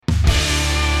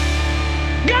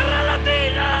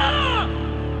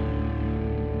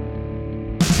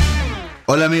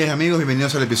Hola amigas y amigos,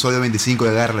 bienvenidos al episodio 25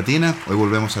 de Garra Latina. Hoy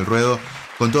volvemos al ruedo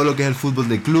con todo lo que es el fútbol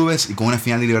de clubes y con una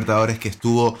final de Libertadores que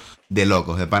estuvo de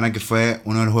locos. De pana que fue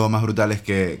uno de los juegos más brutales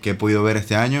que he podido ver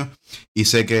este año. Y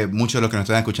sé que muchos de los que nos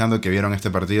están escuchando, que vieron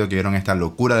este partido, que vieron esta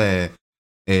locura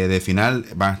de final,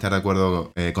 van a estar de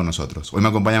acuerdo con nosotros. Hoy me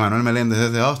acompaña Manuel Meléndez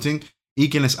desde Austin y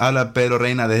quien les habla, Pedro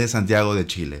Reina, desde Santiago de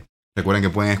Chile. Recuerden que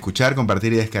pueden escuchar,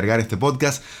 compartir y descargar este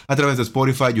podcast a través de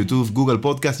Spotify, YouTube, Google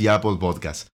Podcast y Apple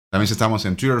Podcast. También estamos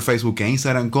en Twitter, Facebook e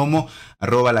Instagram como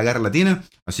 @lagarralatina.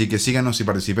 Así que síganos y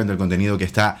participen del contenido que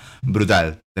está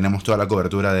brutal. Tenemos toda la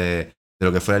cobertura de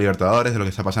lo que fue la Libertadores, de lo que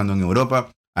está pasando en Europa,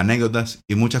 anécdotas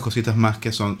y muchas cositas más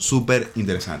que son súper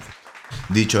interesantes.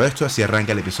 Dicho esto, así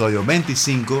arranca el episodio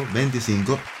 25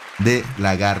 de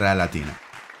La Garra Latina.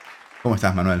 ¿Cómo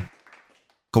estás, Manuel?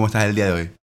 ¿Cómo estás el día de hoy?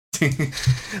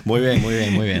 Muy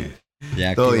bien.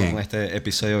 Ya todo aquí bien. con este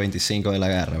episodio 25 de La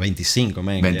Garra. 25,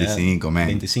 men. 25, ya, man.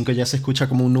 25 ya se escucha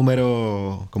como un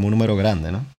número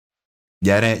grande, ¿no?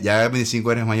 Ya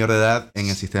 25 eres mayor de edad en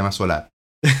el sistema solar.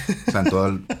 O sea, en todo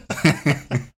el...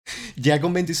 Ya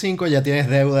con 25 ya tienes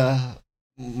deudas.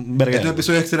 Este es un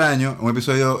episodio extraño, un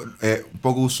episodio un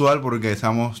poco usual porque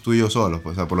estamos tú y yo solos.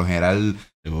 Pues, o sea, por lo general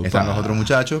están los otros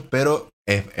muchachos, pero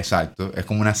es exacto, es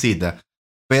como una cita.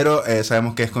 Pero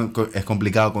sabemos que es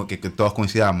complicado que todos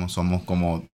coincidamos. Somos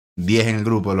como 10 en el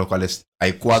grupo, de los cuales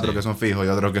hay 4 que son fijos y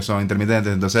otros que son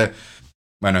intermitentes. Entonces,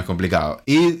 bueno, es complicado.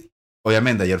 Y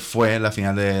obviamente ayer fue la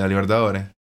final de la Libertadores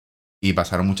y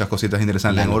pasaron muchas cositas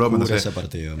interesantes en Europa. Entonces, ese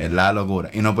partido, es la locura.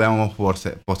 Y no podíamos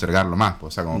postergarlo más.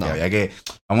 Pues, o sea, como que había que...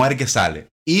 Vamos a ver qué sale.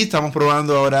 Y estamos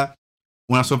probando ahora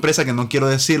una sorpresa que no quiero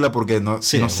decirla porque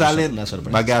si no sale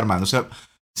va a quedar mal. O sea,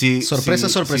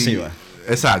 sorpresiva.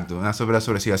 Exacto, una sorpresa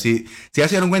sorpresiva. Si ya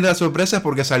se dieron cuenta de la sorpresa es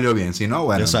porque salió bien. Si no,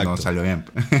 bueno, Exacto. no salió bien.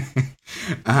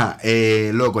 Ajá,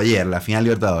 loco, ayer, la final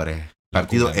Libertadores.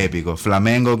 Partido épico.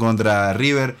 Flamengo contra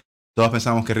River. Todos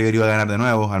pensamos que River iba a ganar de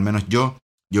nuevo, al menos yo.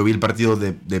 Yo vi el partido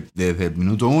desde el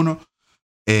minuto 1.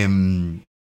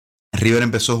 River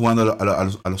empezó jugando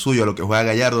a lo suyo, a lo que juega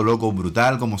Gallardo, loco,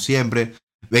 brutal, como siempre.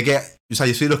 Ve que, o sea,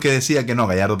 yo soy los que decía que no,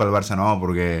 Gallardo para el Barça no,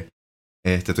 porque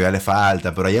todavía le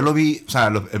falta. Pero ayer lo vi, o sea,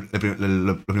 los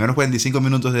primeros 45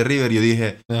 minutos de River, yo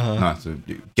dije, no, yo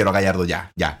quiero a Gallardo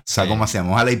ya. O sea, ¿cómo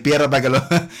hacemos? Ojalá y pierda para que lo...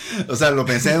 O sea, lo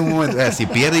pensé en un momento, si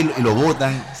pierde y lo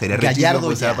botan, sería Gallardo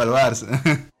que sea para el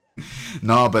Barça.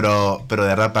 No, pero de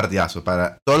verdad partidazo.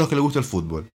 Para todos los que les gusta el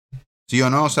fútbol, sí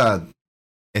o no, o sea,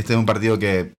 este es un partido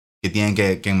que tienen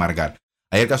que enmarcar.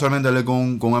 Ayer casualmente hablé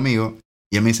con un amigo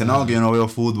y él me dice, no, que yo no veo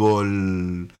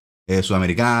fútbol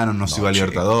sudamericano, no sigo a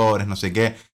Libertadores, no sé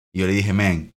qué. Y yo le dije,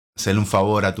 men, hazle un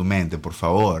favor a tu mente, por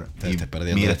favor. Y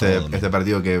mira este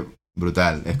partido que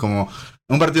brutal. Es como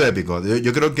un partido épico.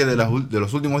 Yo creo que de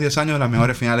los últimos 10 años, las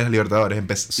mejores finales de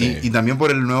Libertadores. Y también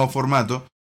por el nuevo formato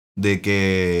de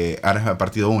que ahora es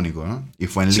partido único, ¿no? Y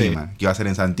fue en Lima, que iba a ser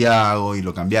en Santiago y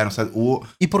lo cambiaron. O sea,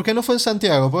 ¿Y por qué no fue en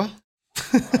Santiago, pues?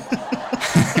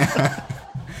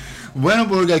 Bueno,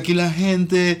 porque aquí la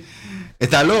gente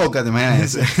está loca, te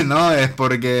imaginas. No, es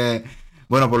porque,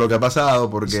 bueno, por lo que ha pasado,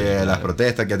 porque las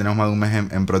protestas, que ya tenemos más de un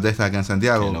mes en protestas acá en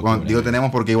Santiago. Locura, digo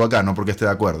tenemos porque vivo acá, no porque esté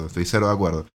de acuerdo, estoy cero de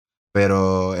acuerdo.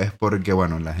 Pero es porque,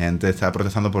 bueno, la gente está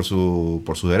protestando por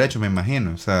sus derechos, me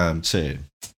imagino. O sea,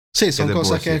 sí, son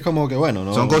cosas que es como que, bueno,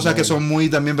 no, son cosas que son muy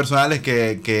también personales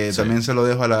que también se lo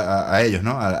dejo a ellos,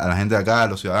 ¿no? A la gente de acá, a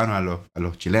los ciudadanos, a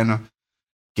los chilenos,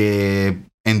 que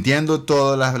entiendo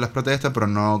todas las protestas, pero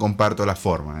no comparto la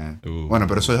forma. Bueno,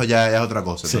 pero eso ya es otra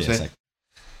cosa. Entonces,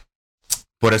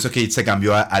 por eso es que se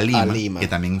cambió a Lima, que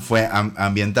también fue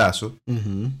ambientazo.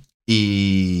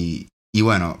 Y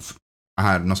bueno,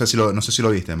 ajá, no sé si lo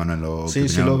viste, Manuel. Sí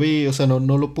lo vi, o sea,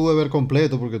 no lo pude ver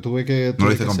completo porque tuve que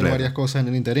hacer varias cosas en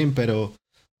el interín, pero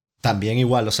también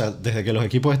igual, o sea, desde que los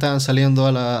equipos estaban saliendo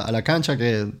a la cancha,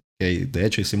 que de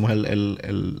hecho hicimos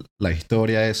la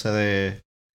historia esa de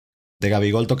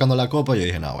Gabigol tocando la copa, yo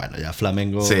dije, no, bueno, ya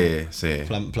Flamengo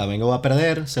Flamengo va a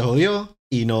perder, se jodió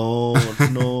y no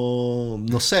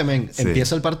sé, men,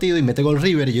 empieza el partido y mete gol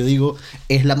River y yo digo,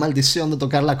 es la maldición de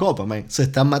tocar la copa, men, se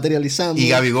están materializando. Y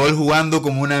Gabigol jugando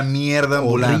como una mierda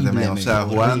ambulante, men, o sea,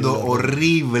 jugando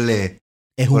horrible.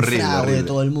 Es un fraude de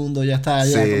todo el mundo, ya está.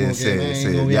 Ya,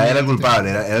 ya era el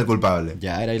culpable.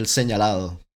 Ya era el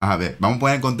señalado. A ver, vamos a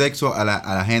poner en contexto a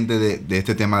la gente de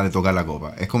este tema de tocar la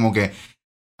copa. Es como que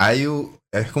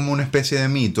es como una especie de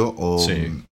mito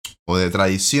o de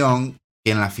tradición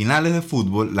que en las finales de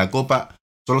fútbol la copa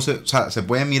solo se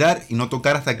puede mirar y no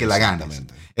tocar hasta que la ganes.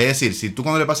 Es decir, si tú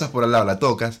cuando le pasas por al lado la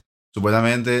tocas,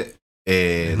 supuestamente...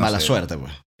 mala suerte,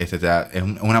 pues. Es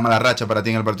una mala racha para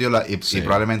ti en el partido y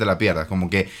probablemente la pierdas.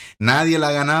 Como que nadie la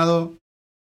ha ganado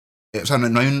o sea,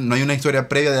 no hay una historia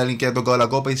previa de alguien que haya tocado la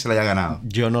copa y se la haya ganado.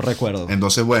 Yo no recuerdo.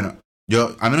 Entonces, bueno,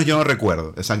 al menos yo no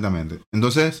recuerdo, exactamente.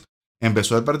 Entonces,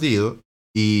 empezó el partido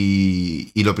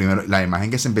y lo primero, la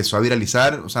imagen que se empezó a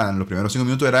viralizar, o sea, en los primeros 5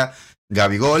 minutos era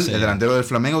Gabigol, el delantero del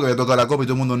Flamengo, que había tocado la copa y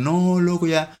todo el mundo, no, loco,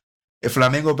 ya. El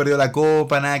Flamengo perdió la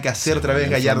copa, nada que hacer, otra vez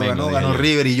Gallardo ganó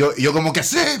River y yo como que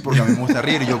sé, porque a mí me gusta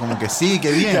River y yo como que sí,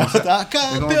 qué bien. O sea,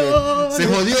 se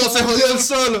jodió el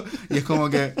solo. Y es como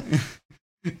que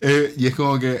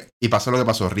y pasó lo que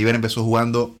pasó. River empezó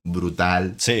jugando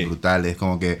brutal, brutal, es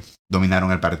como que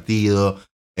dominaron el partido.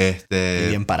 Y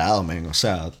bien parado, men, o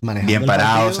sea, manejando bien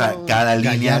parado, o sea, cada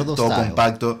línea, Gallardo todo style.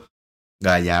 compacto.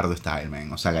 Gallardo style,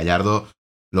 men. O sea, Gallardo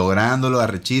lográndolo,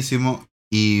 arrechísimo.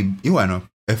 Y bueno,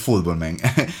 es fútbol, men.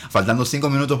 Faltando 5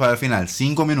 minutos para el final,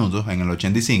 5 minutos en el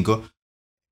 85,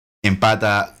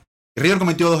 empata. River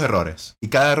cometió 2 errores y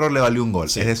cada error le valió un gol.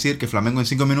 Sí. Es decir, que Flamengo en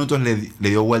 5 minutos le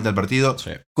dio vuelta al partido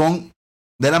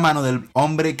de la mano del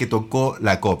hombre que tocó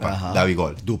la copa,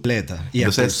 Gabigol. Dupleta. Y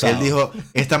entonces él dijo,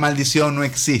 esta maldición no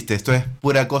existe, esto es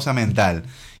pura cosa mental.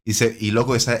 Y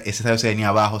loco, ese estadio se venía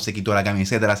abajo, se quitó la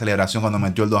camiseta, la celebración cuando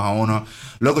metió el 2-1.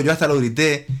 Loco, yo hasta lo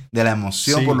grité de la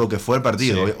emoción por lo que fue el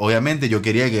partido. Sí. Obviamente yo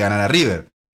quería que ganara River,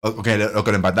 o que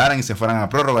lo empataran y se fueran a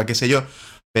prórroga, qué sé yo.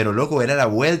 Pero loco, era la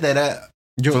vuelta,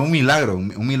 fue un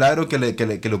milagro que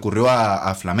le ocurrió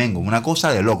a Flamengo. Una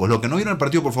cosa de locos. Los que no vieron el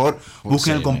partido, por favor,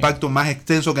 busquen el compacto más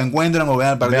extenso que encuentren o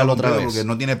vean el partido otra vez, porque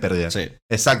no tiene pérdida. Sí.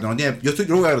 Exacto, yo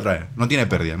lo voy a ver otra vez. No tiene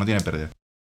pérdida.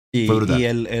 Fue brutal. Y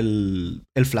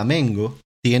el Flamengo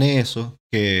tiene eso,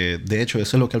 que de hecho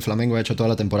eso es lo que el Flamengo ha hecho toda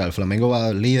la temporada. El Flamengo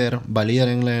va líder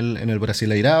en el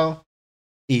Brasileirao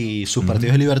y sus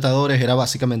partidos de Libertadores era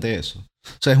básicamente eso.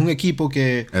 O sea, es un equipo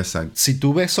que, si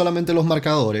tú ves solamente los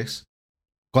marcadores,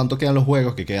 ¿cuánto quedan los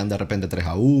juegos? Que quedan de repente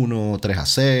 3-1,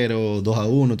 3-0,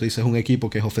 2-1. Tú dices un equipo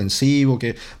que es ofensivo,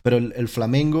 pero el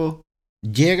Flamengo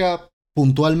llega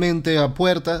puntualmente a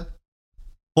puerta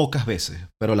pocas veces,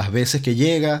 pero las veces que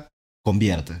llega,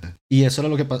 convierte. Y eso fue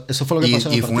lo que pasó en el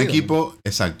partido. Y fue un equipo,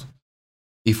 exacto.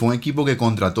 Y fue un equipo que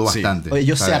contrató bastante.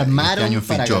 Ellos se armaron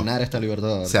para ganar esta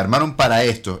Libertadores. Se armaron para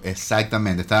esto,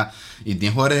 exactamente. Y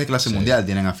tienen jugadores de clase mundial.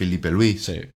 Tienen a Felipe Luis.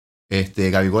 Sí.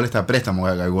 Gabigol está a préstamo.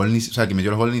 Gabigol, que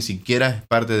metió los goles, ni siquiera es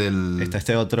parte del... Está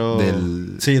este otro...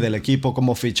 del equipo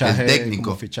como fichaje... El técnico.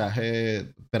 Como fichaje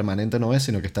permanente no es,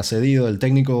 sino que está cedido. El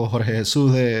técnico Jorge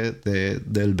Jesús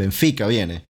del Benfica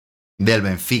viene. Del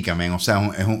Benfica, men. O sea,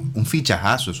 es un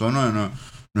fichajazo. Eso no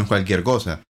es cualquier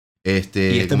cosa.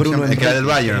 Y Bruno Enrique, el que era del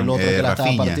Bayern, el otro que la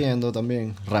estaba partiendo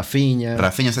también. Rafinha,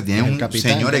 o sea, tienen un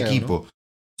capitán, señor equipo. ¿No?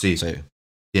 Sí.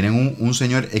 Tienen un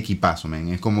señor equipazo, men.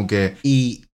 Es como que...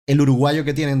 Y el uruguayo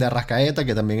que tienen de Arrascaeta,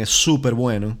 que también es súper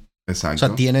bueno. Exacto. O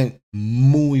sea, tienen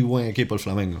muy buen equipo el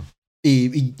Flamengo.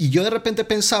 Y yo de repente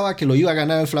pensaba que lo iba a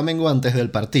ganar el Flamengo antes del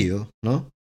partido,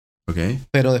 ¿no? Ok.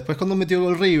 Pero después cuando metió el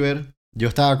gol River, yo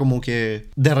estaba como que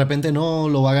de repente no,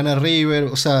 lo va a ganar River.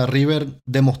 O sea, River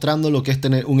demostrando lo que es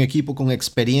tener un equipo con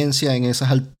experiencia en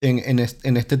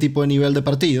este tipo de nivel de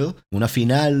partido. Una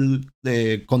final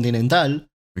continental.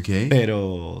 Okay.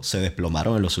 Pero se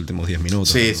desplomaron en los últimos 10 minutos.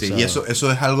 Sí, sí. O sea, y eso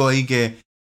es algo ahí que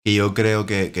yo creo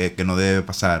que no debe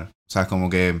pasar. O sea, es como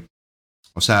que...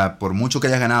 O sea, por mucho que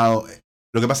hayas ganado...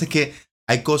 Lo que pasa es que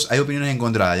hay opiniones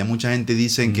encontradas. Ya mucha gente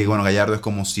dice que, bueno, Gallardo es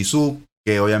como Zizou,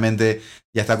 que obviamente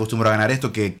ya está acostumbrado a ganar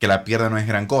esto, que la pierda no es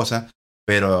gran cosa.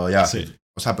 Pero ya... Sí.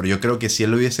 O sea, pero yo creo que si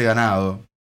él lo hubiese ganado...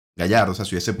 Gallardo, o sea,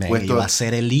 si hubiese puesto... Iba a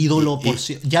ser el ídolo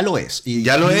ya lo es.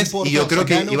 Ya lo es, y yo creo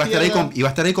que iba a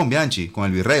estar ahí con Bianchi, con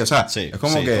el Virrey, o sea, es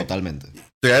como que... totalmente.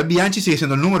 Todavía Bianchi sigue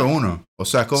siendo el número 1, o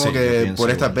sea, es como que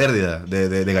por esta pérdida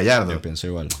de Gallardo. Yo pienso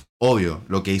igual. Obvio,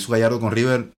 lo que hizo Gallardo con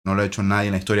River no lo ha hecho nadie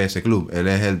en la historia de ese club. Él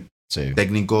es el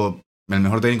técnico, el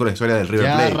mejor técnico de la historia del River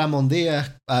Plate. Ya Ramón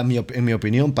Díaz, en mi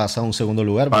opinión, pasa a un segundo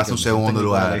lugar. Pasa a un segundo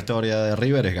lugar. La historia de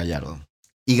River es Gallardo.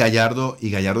 Y Gallardo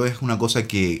es una cosa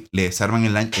que le desarman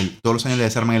todos los años le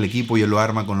desarman el equipo y él lo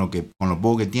arma con lo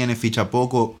poco que tiene, ficha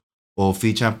poco o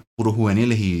ficha puros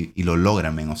juveniles y lo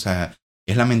logran, men. O sea,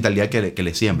 es la mentalidad que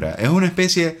le siembra. Es una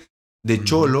especie de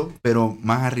cholo, pero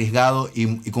más arriesgado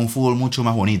y con fútbol mucho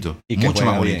más bonito. Y mucho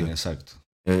más bonito. Bien, exacto.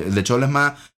 El de cholo es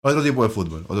más otro tipo de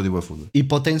fútbol. Y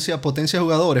potencia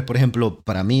jugadores. Por ejemplo,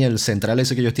 para mí el central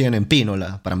ese que ellos tienen en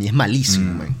Pínola, para mí es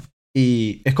malísimo, men.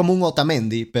 Y es como un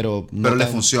Otamendi, pero le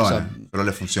funciona. O sea, pero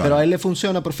le funciona. Pero a él le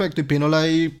funciona perfecto y Pínola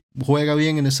ahí juega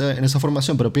bien en esa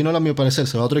formación. Pero Pínola, a mi parecer,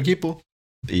 se va a otro equipo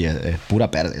y es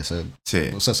pura pérdida. O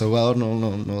sea, ese jugador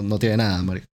no tiene nada,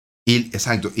 marico.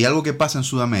 Exacto. Y algo que pasa en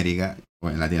Sudamérica, o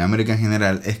en Latinoamérica en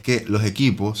general, es que los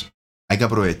equipos hay que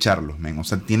aprovecharlos, men. O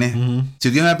sea, si tienes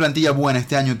una plantilla buena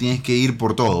este año, tienes que ir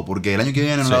por todo, porque el año que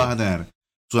viene no la vas a tener.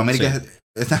 Sudamérica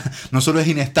no solo es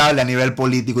inestable a nivel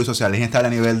político y social, es inestable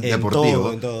a nivel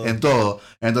deportivo. En todo.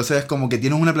 Entonces, como que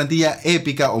tienes una plantilla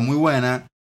épica o muy buena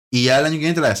y ya el año que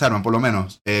viene te la desarman, por lo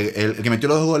menos. El que metió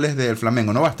los 2 goles del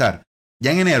Flamengo no va a estar.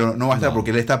 Ya en enero no va a estar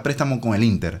porque él está a préstamo con el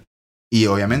Inter. Y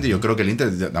obviamente yo creo que el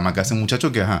Inter, nada más que hace un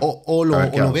muchacho que O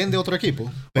lo vende otro equipo.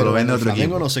 Pero lo vende el otro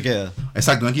Flamengo equipo. No se queda.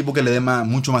 Exacto, un equipo que le dé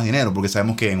mucho más dinero, porque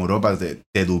sabemos que en Europa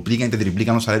te duplican y te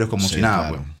triplican los salarios como si nada.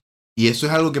 Claro. Pues. Y eso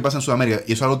es algo que pasa en Sudamérica.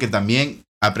 Y eso es algo que también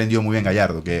ha aprendido muy bien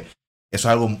Gallardo, que eso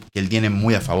es algo que él tiene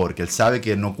muy a favor, que él sabe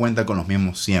que no cuenta con los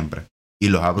mismos siempre. Y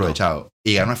los ha aprovechado.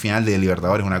 Y ganar una final de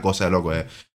Libertadores es una cosa de loco.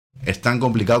 Es tan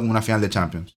complicado como una final de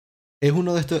Champions. Es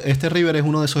uno de este River es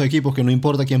uno de esos equipos que no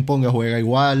importa quién ponga, juega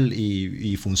igual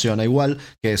y funciona igual,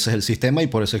 que ese es el sistema y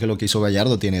por eso es que lo que hizo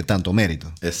Gallardo tiene tanto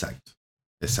mérito. Exacto,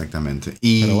 exactamente.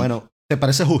 Pero bueno, ¿te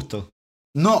parece justo?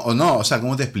 No, o sea,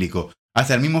 ¿cómo te explico?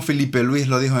 Hasta el mismo Felipe Luis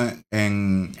lo dijo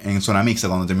en Zona Mixta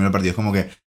cuando terminó el partido. Es como que,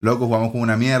 loco, jugamos como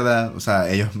una mierda, o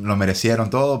sea, ellos lo merecieron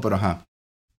todo, pero ajá.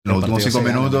 Los últimos 5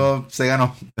 minutos se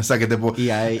ganó. O sea, que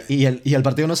y el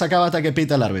partido no se acaba hasta que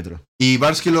pita el árbitro. Y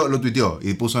Barsky lo tuiteó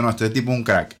y puso, no, este tipo es un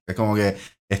crack. Es como que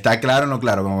está claro en lo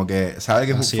claro, como que sabe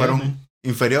que fueron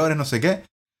inferiores, no sé qué.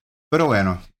 Pero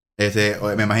bueno,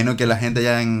 me imagino que la gente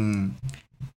ya en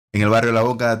el barrio La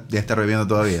Boca ya está reviviendo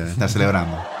todavía, está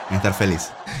celebrando, estar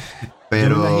feliz.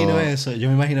 Pero... Yo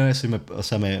me imagino eso y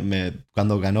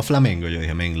cuando ganó Flamengo, yo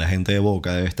dije, la gente de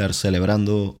Boca debe estar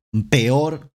celebrando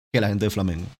peor que la gente de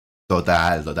Flamengo.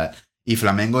 Total. Y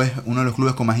Flamengo es uno de los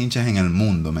clubes con más hinchas en el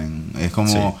mundo, men. Es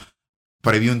como... Sí.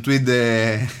 Por ahí vi un tweet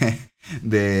de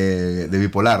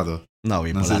Bipolardo. No,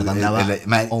 Bipolardo andaba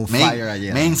on fire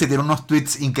ayer. Men, se tiró unos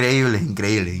tweets increíbles.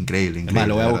 Además,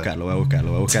 lo voy a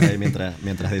buscar ahí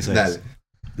mientras dice Dale. eso.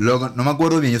 Luego, no me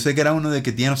acuerdo bien, yo sé que era uno de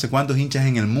que tiene no sé cuántos hinchas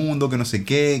en el mundo, que no sé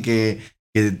qué,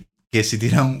 que si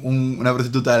tiran una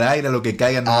prostituta al aire, lo que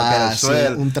caiga no va a caer al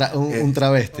suelo. Un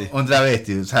travesti. Un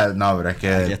travesti, o sea, no, pero es que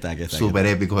aquí está, súper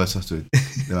épicos esos tweets.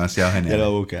 Demasiado genial. Ya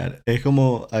lo voy a buscar. Es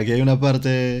como, aquí hay una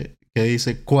parte que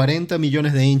dice, 40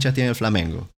 millones de hinchas tiene el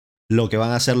Flamengo. Lo que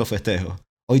van a hacer los festejos.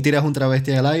 Hoy tiras un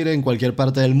travesti al aire en cualquier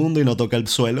parte del mundo y no toca el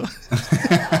suelo.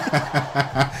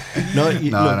 Lo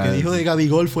que dijo de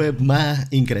Gabigol fue más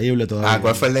increíble todavía.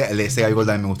 ¿Cuál fue ese Gabigol?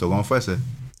 También me gustó. ¿Cómo fue ese?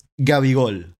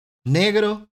 Gabigol,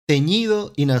 negro,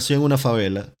 teñido y nació en una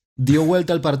favela. Dio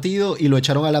vuelta al partido y lo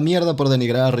echaron a la mierda por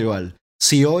denigrar al rival.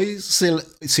 Si hoy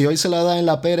se la da en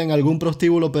la pera en algún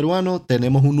prostíbulo peruano,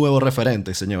 tenemos un nuevo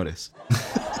referente, señores.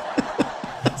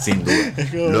 Sin duda.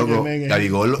 Luego,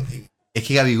 Gabigol... Es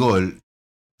que Gabigol...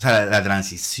 O sea, la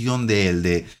transición de él,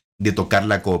 de tocar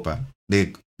la copa,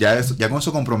 ya con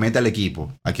eso compromete al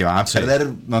equipo, a que van a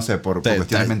perder, no sé, por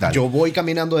cuestiones mentales. Yo voy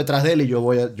caminando detrás de él y yo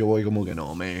voy como que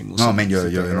no, men.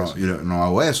 Yo no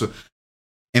hago eso.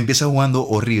 Empieza jugando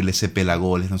horrible, se pela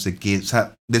goles, no sé qué, o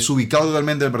sea, desubicado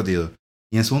totalmente del partido.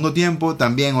 Y en segundo tiempo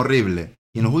también horrible.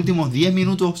 Y en los últimos 10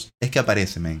 minutos es que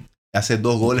aparece, men. Hace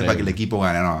 2 goles para que el equipo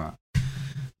gane. No,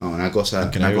 una cosa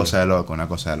de loco.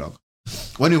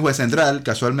 Bueno, y Juez Central,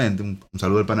 casualmente, un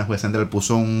saludo al pana Juez Central,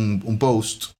 puso un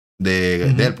post de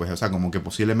él, pues, o sea, como que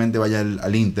posiblemente vaya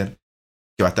al Inter,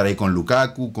 que va a estar ahí con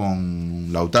Lukaku,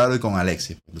 con Lautaro y con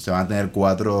Alexis. Entonces van a tener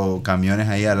 4 camiones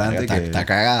ahí adelante. Está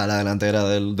cagada la delantera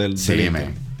del sí,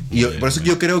 Inter. Y por eso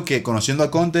yo creo que conociendo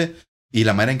a Conte y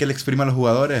la manera en que él exprime a los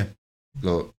jugadores,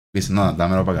 dice, no,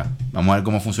 dámelo para acá. Vamos a ver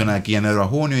cómo funciona de aquí en enero a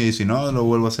junio y si no, lo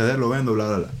vuelvo a ceder, lo vendo, bla,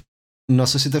 bla, bla. No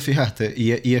sé si te fijaste,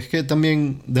 y es que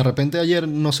también de repente ayer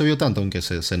no se vio tanto, aunque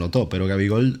se notó, pero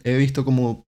Gabigol he visto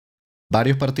como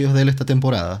varios partidos de él esta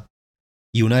temporada,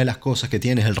 y una de las cosas que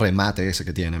tiene es el remate ese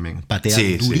que tiene, men. Patea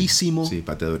durísimo. Sí,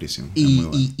 patea durísimo.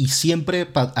 Y siempre,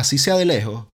 así sea de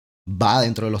lejos, va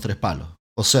dentro de los 3 palos.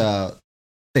 O sea,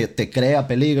 te crea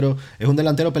peligro. Es un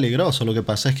delantero peligroso, lo que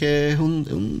pasa es que es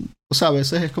o sea, a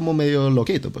veces es como medio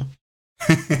loquito, pues.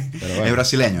 Pero bueno. Es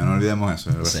brasileño, no olvidemos eso.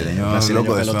 El brasileño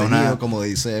loco, eso como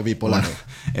dice Bipolar.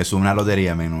 Es una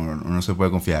lotería, men, uno no se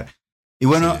puede confiar. Y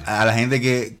bueno, a la gente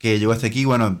que llegó hasta aquí,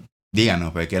 bueno,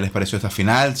 díganos, pues, ¿qué les pareció esta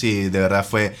final? Si de verdad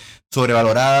fue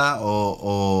sobrevalorada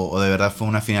o de verdad fue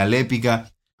una final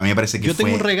épica. A mí me parece que yo fue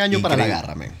tengo un regaño increíble. para la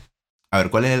garra, men. A ver,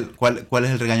 ¿cuál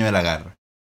es el regaño de la garra?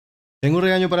 Tengo un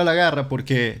regaño para la garra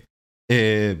porque,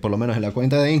 por lo menos en la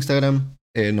cuenta de Instagram,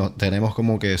 tenemos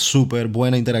como que súper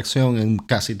buena interacción en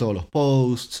casi todos los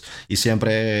posts y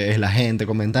siempre es la gente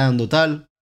comentando tal.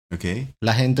 Okay.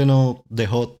 La gente no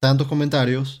dejó tantos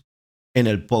comentarios en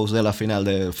el post de la final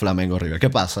de Flamengo River. ¿Qué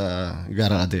pasa,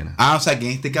 Garra Latina? O sea, que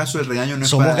en este caso el regaño no es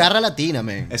Somos Garra Latina,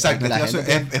 men. Exacto, en este caso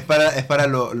es para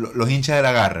los hinchas de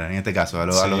la Garra, en este caso.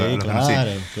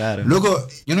 Claro. Loco,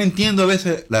 yo no entiendo a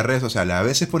veces las redes sociales. A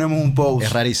veces ponemos un post.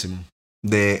 Es rarísimo.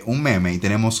 De un meme y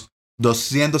tenemos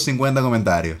 250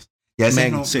 comentarios. Y a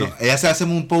veces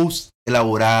hacemos un post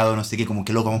elaborado, no sé qué, como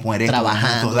que loco, vamos a poner esto,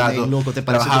 trabajando, datos, loco,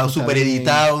 trabajado, súper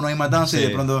editado, no hay matanza y de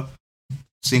pronto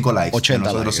 5 likes. 80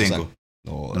 de nosotros likes, 5.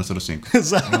 De nosotros 5.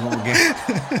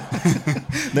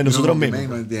 De nosotros mismos.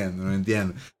 No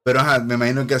entiendo. Pero me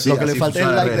imagino que así. Lo que así le falta es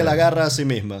el like de la Garra a sí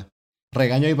misma.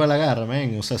 Regaño ahí para la Garra,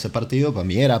 men. O sea, ese partido para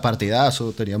mí era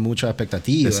partidazo, tenía muchas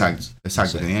expectativas.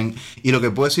 Exacto. Y lo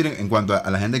que puedo decir en cuanto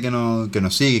a la gente que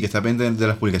nos sigue, que está pendiente de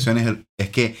las publicaciones, es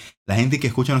que la gente que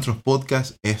escucha nuestros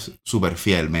podcasts es súper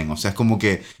fiel, men. O sea, es como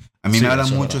que a mí me hablan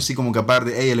mucho así como que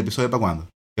aparte, hey, ¿el episodio para cuándo?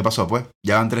 ¿Qué pasó, pues?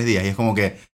 Ya van 3 días y es como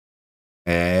que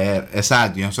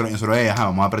exacto, y nosotros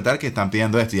vamos a apretar que están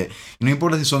pidiendo esto. Y no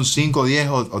importa si son 5, 10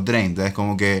 o 30, es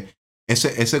como que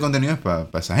ese contenido es para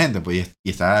esa gente, pues, y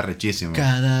está rechísimo.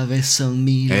 Cada vez son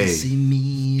miles y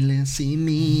miles y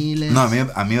miles. No,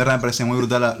 a mí verdad me parece muy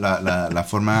brutal la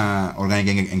forma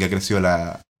orgánica en que ha crecido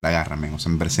la Garra, men. O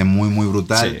sea, me parece muy, muy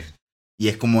brutal. Sí. Y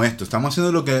es como esto, estamos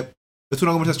haciendo lo que... Es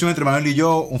una conversación entre Manuel y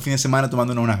yo, un fin de semana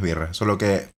tomándonos unas birras, solo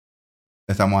que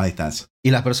estamos a distancia.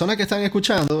 Y las personas que están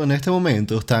escuchando en este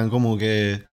momento están como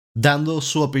que dando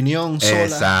su opinión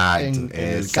sola en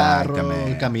el carro,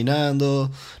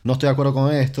 caminando. No estoy de acuerdo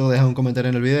con esto, deja un comentario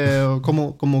en el video.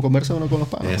 Como conversa uno con los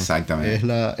panos. Exactamente.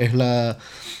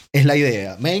 Es la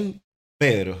idea. Men,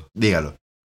 Pedro. Dígalo.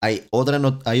 Hay otra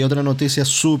noticia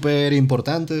súper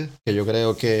importante que yo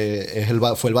creo que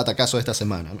fue el batacazo de esta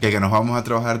semana, ¿no? Que nos vamos a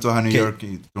trabajar todos a New York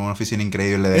y con una oficina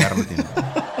increíble de Garra Latina.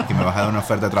 Y que me vas a dar una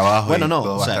oferta de trabajo. Bueno, y no,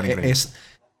 todo o va sea, a estar increíble.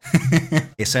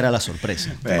 Esa era la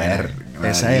sorpresa.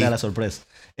 Esa era la sorpresa.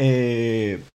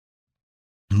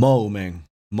 Mo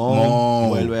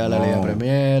vuelve a la Liga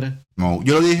Premier.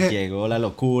 Yo lo dije. Llegó la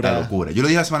locura. Yo lo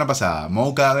dije la semana pasada.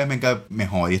 Mo cada vez me cae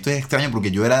mejor. Y esto es extraño porque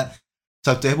yo era... O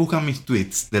sea, ustedes buscan mis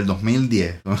tweets del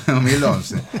 2010,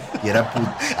 2011. Y era...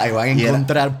 Ahí van a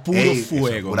encontrar puro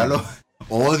fuego.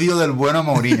 Odio del bueno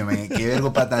Mourinho. Qué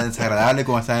vergo para tan desagradable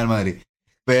como está en el Madrid.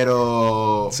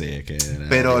 Pero... Sí, es que...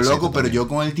 Pero loco, pero yo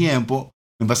con el tiempo...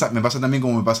 Me pasa también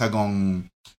como me pasa con...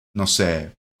 No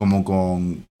sé... Como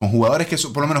con jugadores que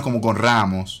son, por lo menos como con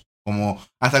Ramos, como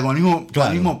hasta con el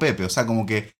mismo Pepe, o sea, como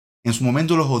que en su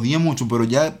momento los odié mucho, pero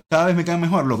ya cada vez me caen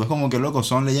mejor, loco. Es como que, loco,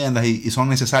 son leyendas y son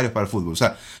necesarios para el fútbol. O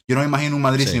sea, yo no me imagino un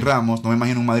Madrid sin Ramos, no me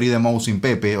imagino un Madrid de Mou sin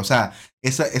Pepe. O sea,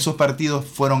 esos partidos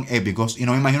fueron épicos y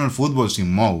no me imagino el fútbol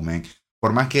sin Mou, man.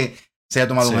 Por más que se haya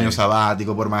tomado un año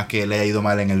sabático, por más que le haya ido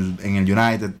mal en el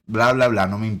United, bla, bla, bla,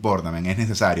 no me importa, man. Es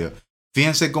necesario.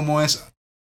 Fíjense cómo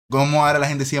ahora la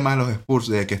gente sigue más a los Spurs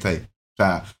de que está ahí. O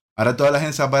sea, ahora toda la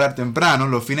gente se va a parar temprano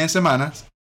los fines de semana.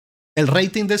 El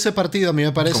rating de ese partido a mí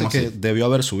me parece que debió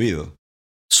haber subido.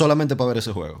 Solamente para ver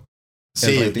ese juego.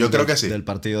 Sí, yo creo que sí. Del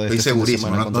partido de estoy segurísimo.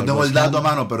 No tengo el dato a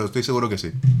mano, pero estoy seguro que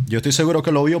sí. Yo estoy seguro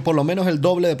que lo vio por lo menos el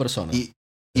doble de personas. Y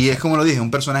es como lo dije,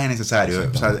 un personaje necesario.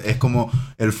 O sea, es como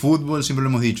el fútbol, siempre lo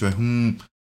hemos dicho, es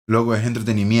es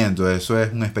entretenimiento. Eso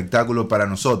es un espectáculo para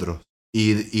nosotros.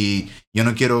 Y yo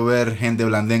no quiero ver gente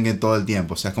blandengue todo el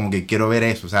tiempo. O sea, es como que quiero ver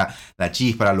eso. O sea, la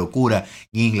chispa, la locura.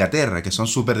 Y Inglaterra, que son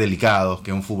súper delicados,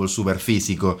 que es un fútbol súper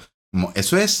físico.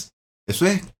 Eso es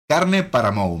carne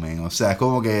para Moment. O sea, es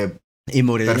como que... Y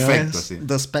Mourinho perfecto, es sí.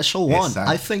 The special one.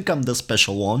 Exacto. I think I'm the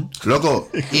special one. Loco,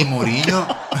 y Mourinho...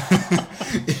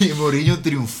 y Mourinho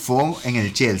triunfó en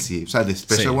el Chelsea. O sea, The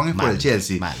special one es por el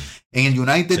Chelsea. Mal. En el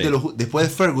United, después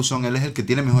de Ferguson, él es el que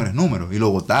tiene mejores números. Y lo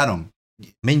votaron.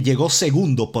 Llegó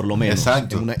segundo por lo menos.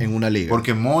 Exacto. En una liga.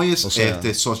 Porque Moyes,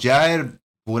 Solskjaer,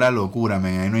 pura locura,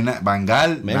 man. Ahí no hay Van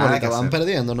Gaal, nada que estaban hacer.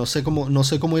 perdiendo. No sé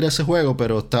cómo ir a ese juego,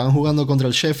 pero estaban jugando contra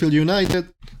el Sheffield United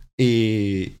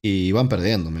y iban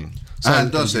perdiendo, man. O sea,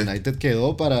 entonces... el United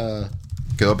quedó para...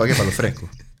 ¿Quedó para qué? Para los frescos.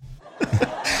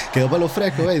 Quedó para los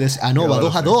frescos, güey. No, va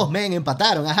 2-2, men.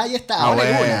 Empataron. Ajá, ahí está.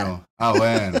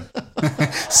 Bueno.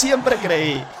 Siempre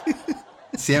creí.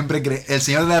 El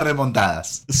señor de las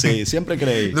remontadas. Sí, siempre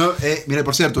creí. No, mire,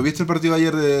 por cierto, ¿viste el partido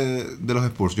ayer de los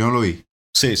Spurs? Yo no lo vi.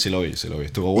 Sí, lo vi.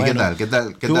 Estuvo bueno. ¿Y qué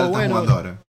tal están jugando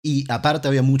ahora? Y aparte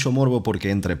había mucho morbo porque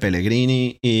entre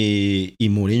Pellegrini y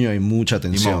Mourinho hay mucha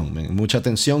tensión. Mucha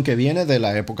tensión que viene de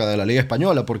la época de la Liga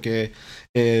Española porque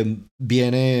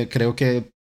viene, creo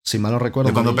que, si mal no recuerdo...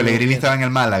 De cuando Pellegrini estaba en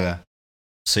el Málaga.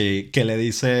 Sí, que le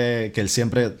dice que él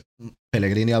siempre...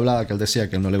 Pellegrini hablaba que él decía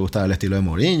que no le gustaba el estilo de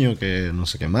Mourinho, que no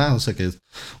sé qué más, o sea, que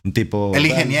un tipo... El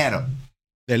ingeniero,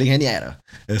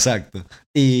 exacto.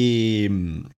 Y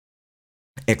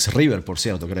Ex River, por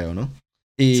cierto, creo, ¿no?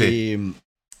 Y sí.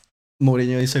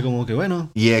 Mourinho dice como que, bueno...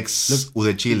 Y ex U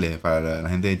de Chile, para la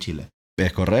gente de Chile.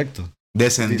 Es correcto.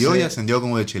 Descendió y ascendió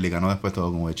como de Chile, ganó después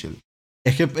todo como de Chile.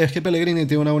 Es que Pellegrini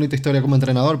tiene una bonita historia como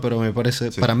entrenador, pero me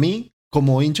parece, para mí,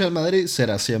 como hincha del Madrid,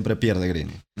 será siempre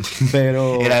Pellegrini.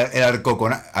 Pero... era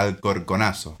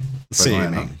Alcorconazo. Sí,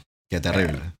 ¿no? Qué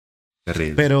terrible.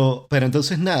 Terrible. Pero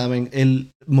entonces nada,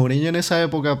 el Mourinho en esa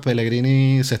época,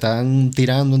 Pellegrini se estaban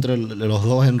tirando entre los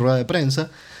dos en rueda de prensa,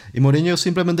 y Mourinho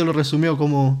simplemente lo resumió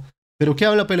como... ¿Pero qué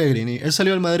habla Pellegrini? Él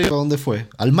salió del Madrid, ¿a dónde fue?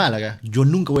 Al Málaga. Yo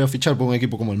nunca voy a fichar por un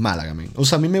equipo como el Málaga, man. O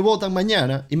sea, a mí me votan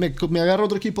mañana y me agarra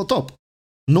otro equipo top.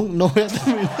 No voy a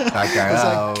terminar. Está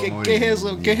cagado. O sea, ¿qué es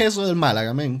eso? ¿Qué es eso del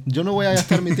Málaga, man? Yo no voy a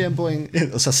gastar mi tiempo en...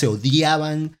 O sea, se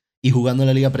odiaban y jugando en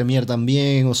la Liga Premier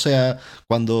también. O sea,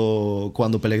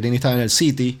 cuando Pellegrini estaba en el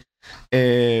City...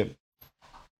 es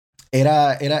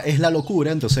la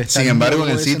locura, entonces... Sin embargo,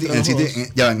 en el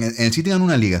City ganó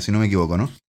una liga, si no me equivoco,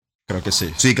 ¿no? Creo que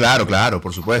sí. Sí, claro,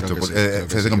 por supuesto.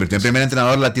 Se convirtió en primer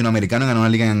entrenador latinoamericano y ganó una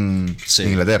liga en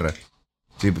Inglaterra.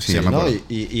 Sí, ya me acuerdo. ¿no?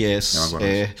 Y es...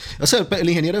 o sea, el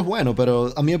ingeniero es bueno,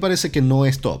 pero a mí me parece que no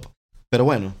es top. Pero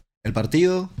bueno, el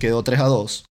partido quedó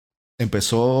 3-2.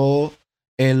 Empezó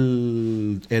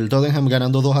el Tottenham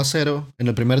ganando 2-0 en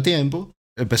el primer tiempo.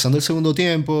 Empezando el segundo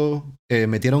tiempo,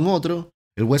 metieron otro.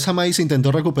 El West Ham ahí se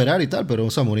intentó recuperar y tal, pero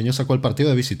o sea, Mourinho sacó el partido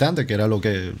de visitante, que era lo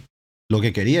que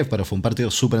quería, pero fue un partido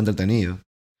súper entretenido.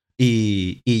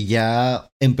 Y ya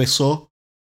empezó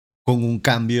con un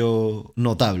cambio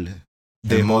notable.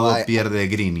 De modo pierde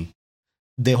Greeny.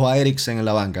 Dejó a Eriksen en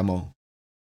la banca, Mo.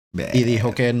 Y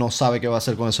dijo que no sabe qué va a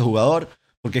hacer con ese jugador,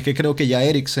 porque es que creo que ya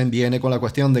Eriksen viene con la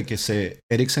cuestión de que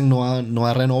Eriksen no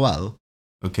ha renovado.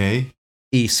 Ok.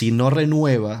 Y si no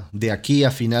renueva de aquí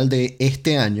a final de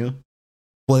este año,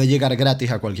 puede llegar gratis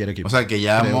a cualquier equipo. O sea que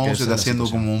ya Mo se está haciendo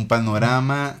como un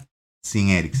panorama sin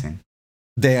Eriksen.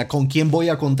 De con quién voy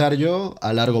a contar yo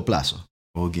a largo plazo.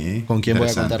 Ok. Con quién voy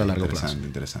a contar a largo plazo.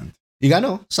 Interesante. Y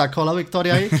ganó. Sacó la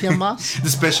victoria ahí. ¿Quién más? The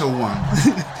special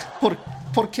one.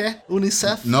 ¿Por qué?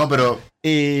 UNICEF. No, pero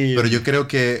yo creo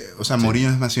que... O sea, Mourinho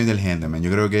es demasiado inteligente, man. Yo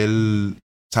creo que él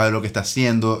sabe lo que está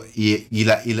haciendo y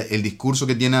el discurso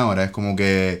que tiene ahora es como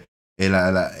que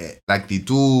la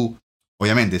actitud...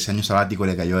 Obviamente, ese año sabático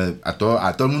le cayó a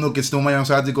todo el mundo que se toma un año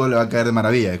sabático le va a caer de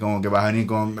maravilla. Es como que vas a venir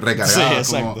con recargado. Sí,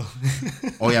 exacto.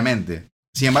 Obviamente.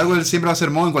 Sin embargo, él siempre va a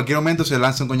ser modo. En cualquier momento se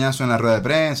lanza un coñazo en la rueda de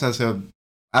prensa.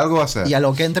 Algo va a hacer. Y a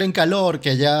lo que entre en calor,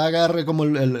 que ya agarre como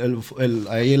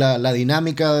ahí la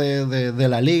dinámica de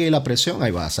la liga y la presión,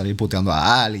 ahí va a salir puteando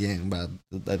a alguien, va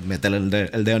a meterle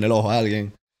el dedo en el ojo a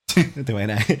alguien. ¿Te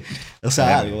imaginas? O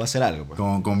sea, va a hacer algo. Pues.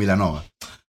 Con Vilanova.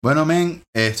 Bueno, men,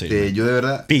 yo de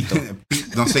verdad... Pito.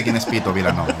 No sé quién es Pito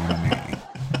Vilanova.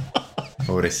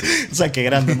 Pobrecito. O sea, qué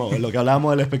grande, Mo. Lo que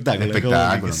hablábamos del espectáculo. El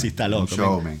espectáculo. Sí, está loco. Un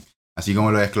show, men. Así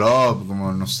como lo de Klopp,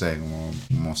 como, no sé,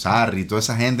 como Sarri, toda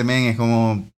esa gente, men, es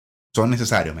como... Son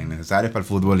necesarios, men. Necesarios para el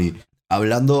fútbol y...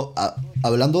 Hablando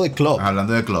de Klopp.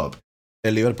 Hablando de Klopp.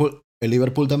 El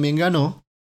Liverpool también ganó.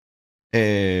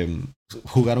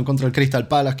 Jugaron contra el Crystal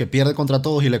Palace, que pierde contra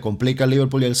todos y le complica al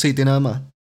Liverpool y al City nada más.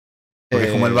 Porque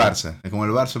es como el Barça. Es como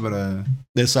el Barça, pero...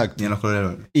 Exacto. Tiene los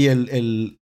colores. Y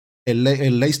el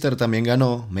Leicester también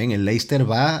ganó. Men, el Leicester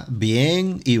va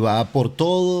bien y va por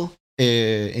todo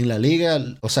en la liga.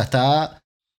 O sea, está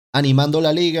animando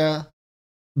la liga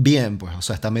bien, pues. O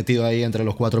sea, está metido ahí entre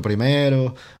los 4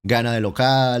 primeros. Gana de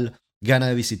local, gana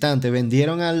de visitante.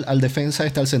 Vendieron al defensa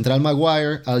al Central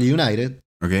Maguire, al United.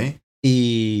 Ok.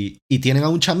 Y tienen a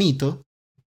un chamito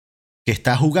que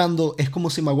está jugando. Es como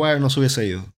si Maguire no se hubiese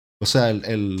ido. O sea,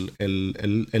 el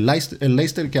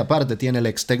Leicester que aparte tiene el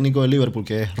ex técnico de Liverpool,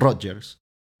 que es Rodgers.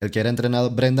 El que era entrenado,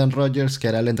 Brendan Rodgers, que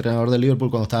era el entrenador de Liverpool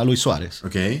cuando estaba Luis Suárez.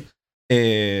 Ok.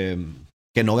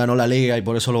 Que no ganó la liga y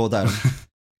por eso lo votaron.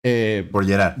 Por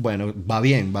Gerard. Bueno, va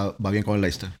bien con el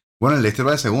Leicester. Bueno, el Leicester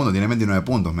va de segundo, tiene 29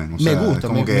 puntos, men. O sea, me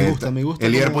gusta.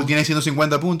 El Liverpool tiene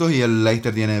 150 puntos y el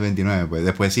Leicester tiene 29. Pues.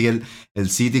 Después sigue el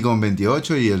City con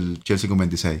 28 y el Chelsea con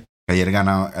 26. Que ayer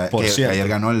ganó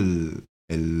el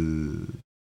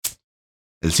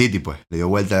City, pues. Le dio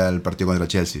vuelta al partido contra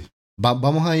Chelsea.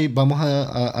 Vamos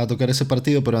a tocar ese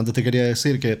partido, pero antes te quería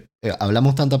decir que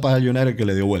hablamos tanta paja al United que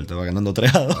le dio vuelta. Va ganando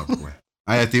 3-2. Pues.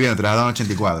 Ya estoy viendo, 3-2 en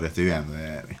 84, estoy viendo.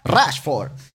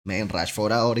 Rashford. Man,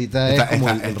 Rashford ahorita es como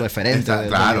el referente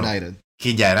del United.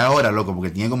 Que ya era hora, loco,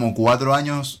 porque tiene como 4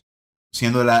 años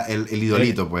siendo el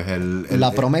idolito, pues.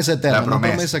 La promesa eterna, la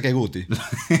promesa que Guti.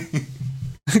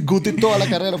 Guti toda la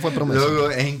carrera fue promesa. Luego,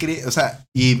 es increíble, o sea,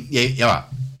 y ya va.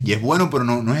 Y es bueno, pero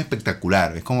no es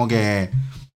espectacular. Es como que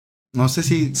no sé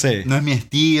si sí. no es mi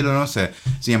estilo, no sé.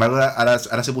 Sin embargo,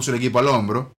 ahora se puso el equipo al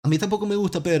hombro. A mí tampoco me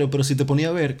gusta Pedro, pero si te ponía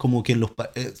a ver como que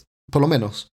por lo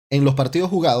menos en los partidos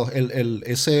jugados,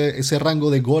 ese rango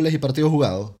de goles y partidos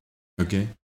jugados,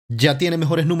 ya tiene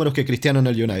mejores números que Cristiano en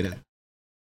el United.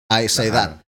 A esa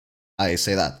edad. A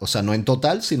esa edad. O sea, no en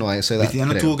total, sino a esa edad.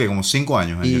 Cristiano tuvo que como 5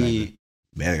 años en United.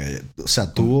 Verga, o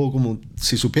sea, tuvo como...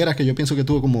 Si supieras que yo pienso que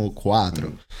tuvo como 4.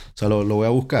 O sea, lo voy a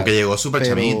buscar. Porque llegó súper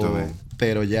chamito,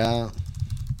 pero ya...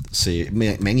 Sí,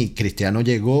 y Cristiano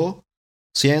llegó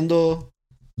siendo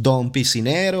don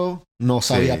piscinero, no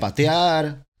sabía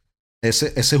patear.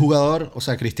 Ese jugador, o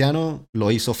sea, Cristiano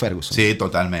lo hizo Ferguson. Sí,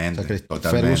 totalmente, o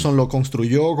sea, Ferguson lo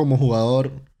construyó como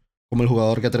jugador, como el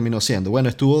jugador que terminó siendo. Bueno,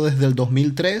 estuvo desde el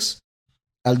 2003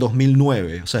 al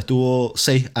 2009. O sea, estuvo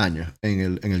 6 años en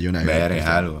el United.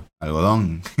 Verga,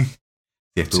 algodón.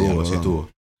 Sí estuvo.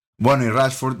 Bueno, y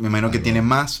Rashford, me imagino que tiene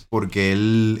más porque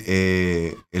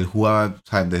él jugaba,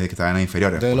 ¿sabes? Desde que estaba en las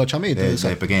inferiores. Desde los chamitos.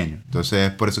 Desde pequeño. Entonces,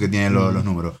 es por eso que tiene los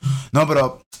números. No,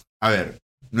 pero, a ver,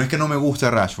 no es que no me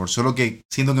guste Rashford, solo que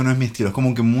siento que no es mi estilo. Es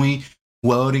como que muy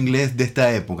jugador inglés de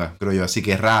esta época, creo yo. Así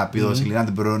que es rápido,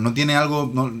 desequilibrante, pero no tiene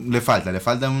algo, le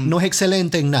falta un... No es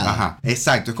excelente en nada. Ajá,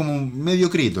 exacto, es como un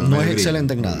mediocrito. No es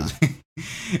excelente en nada.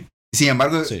 Sin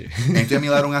embargo, entré a mí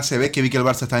a dar un ACB que vi que el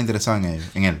Barça estaba interesado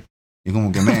en él. Y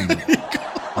como que, men,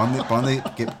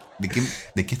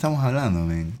 ¿de qué estamos hablando,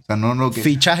 men? O sea, no que...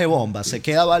 Fichaje bomba, se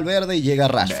queda Valverde y llega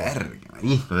Rashford.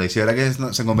 Verga, si ahora que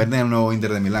se convierte en el nuevo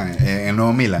Inter de Milán, el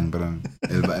nuevo Milan, perdón,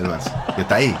 el Barça, que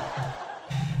está ahí.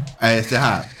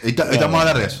 Ahorita vamos a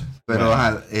hablar de eso. Pero,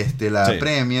 la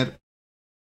Premier,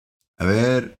 a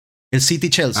ver... El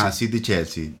City-Chelsea.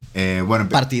 City-Chelsea.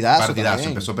 Partidazo.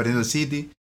 Empezó perdiendo el City.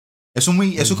 Eso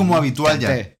es como habitual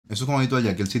ya. Eso es como habitual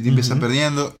ya, que el City empieza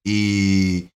perdiendo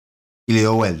y le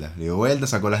dio vuelta.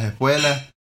 Sacó las espuelas.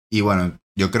 Y bueno,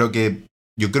 yo creo que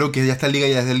ya esta liga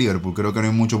ya es del Liverpool. Creo que no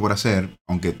hay mucho por hacer,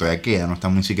 aunque todavía queda, no está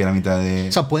muy siquiera a mitad de...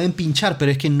 O sea, pueden pinchar, pero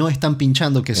es que no están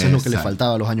pinchando, que eso es lo que le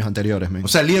faltaba a los años anteriores, man. O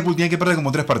sea, el Liverpool tiene que perder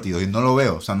como 3 partidos y no lo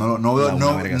veo. O sea, no lo veo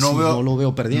perdiendo.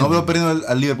 No veo perdiendo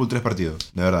al Liverpool 3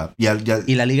 partidos, de verdad.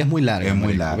 Y la liga es muy larga. Es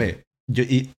muy larga.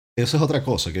 Y eso es otra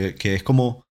cosa, que es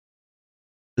como...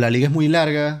 La liga es muy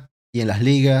larga y en las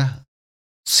ligas,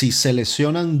 si se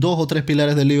lesionan 2 o 3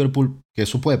 pilares del Liverpool, que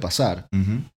eso puede pasar.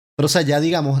 Pero, o sea, ya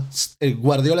digamos,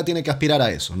 Guardiola tiene que aspirar a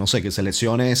eso. No sé, que se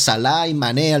lesione Salah y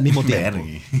Mané al mismo tiempo.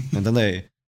 ¿Me entiendes?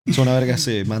 Es una verga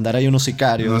así. Mandar ahí unos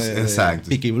sicarios de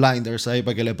Peaky Blinders ahí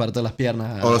para que le partan las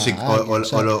piernas.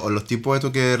 O los tipos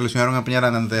estos que lesionaron a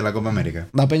Peñaranda antes de la Copa América.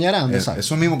 A Peñaranda, exacto.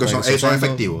 Esos mismos que son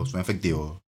efectivos.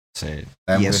 Sí.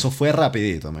 Y eso fue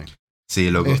rapidito, man. Sí,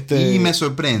 loco. Y me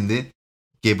sorprende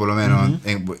que por lo menos,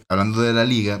 hablando de la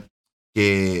liga,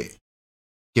 que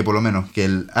por lo menos que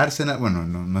el Arsenal, bueno,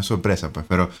 no es sorpresa, pues,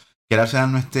 pero que el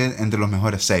Arsenal no esté entre los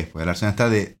mejores 6, pues el Arsenal está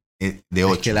de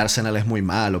 8. Es que el Arsenal es muy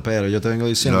malo, Pedro, yo te vengo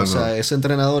diciendo, loco. O sea, ese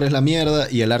entrenador es la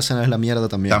mierda y el Arsenal es la mierda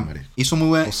también. Hizo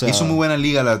muy buena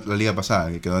liga la liga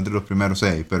pasada, que quedó entre los primeros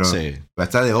 6, pero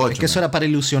está de 8. Es que eso era para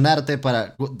ilusionarte,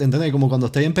 ¿entendés? Como cuando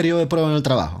estés en periodo de prueba en el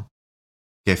trabajo.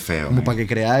 Qué feo. Como para que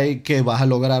creáis que vas a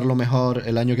lograr lo mejor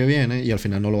el año que viene y al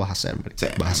final no lo vas a hacer, man.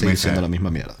 Vas a seguir siendo la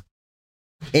misma mierda.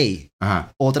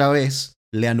 Otra vez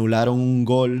le anularon un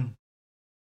gol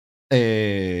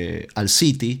al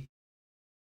City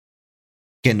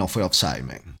que no fue offside,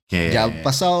 man. Ya ha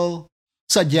pasado... O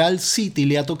sea, ya al City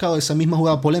le ha tocado esa misma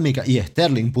jugada polémica y a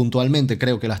Sterling puntualmente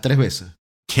creo que las 3 veces.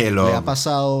 Le ha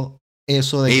pasado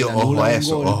eso de que ojo a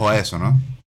eso, ¿no?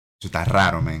 Eso está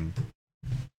raro, man.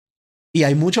 Y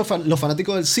hay muchos los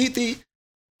fanáticos del City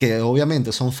que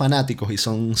obviamente son fanáticos y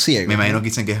son ciegos. Me imagino que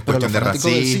dicen que es cuestión de racismo.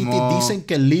 Pero los fanáticos del City dicen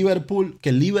que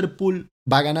el Liverpool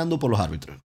va ganando por los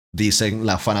árbitros. Dicen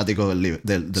los fanáticos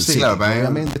del City. Claro,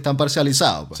 obviamente están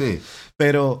parcializados. Pues. Sí.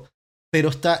 Pero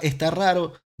está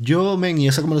raro. Yo, y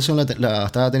esa conversación la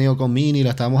estaba teniendo con Mini,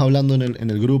 la estábamos hablando en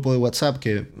el grupo de WhatsApp,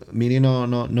 que Mini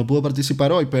no pudo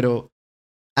participar hoy, pero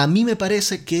a mí me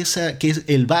parece que es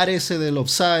el VAR ese del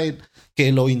offside,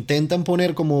 que lo intentan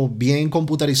poner como bien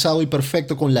computarizado y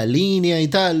perfecto con la línea y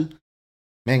tal.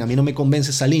 A mí no me convence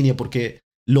esa línea porque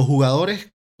los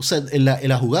jugadores, o sea, en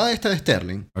la jugada esta de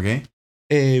Sterling,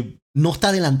 no está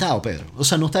adelantado, Pedro. O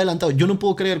sea, no está adelantado. Yo no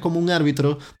puedo creer como un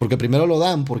árbitro, porque primero lo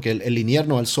dan porque el linier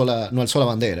no alzó la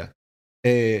bandera.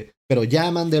 Pero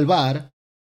llaman del VAR,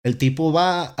 el tipo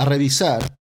va a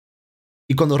revisar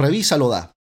y cuando revisa lo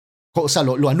da. O sea,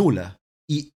 lo anula.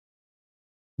 Y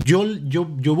yo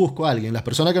busco a alguien, las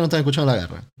personas que no están escuchando la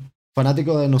guerra,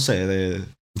 fanáticos de, no sé,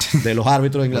 de los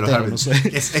árbitros de Inglaterra, no sé.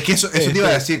 Es que eso te iba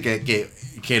a decir,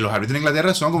 que los árbitros de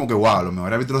Inglaterra son como que, wow, los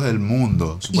mejores árbitros del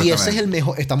mundo, y ese es el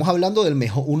mejor, estamos hablando del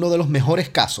mejor, uno de los mejores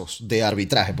casos de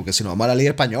arbitraje, porque si nos vamos a la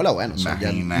Liga Española, bueno, o sea,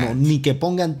 ya ni que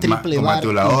pongan triple VAR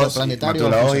interplanetario.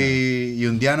 Matulaos y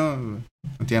Undiano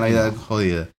no tienen la vida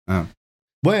jodida.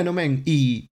 Bueno, men,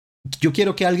 y yo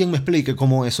quiero que alguien me explique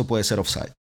cómo eso puede ser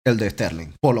offside. El de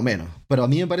Sterling, por lo menos. Pero a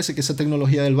mí me parece que esa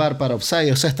tecnología del VAR para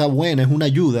offside, o sea, está buena, es una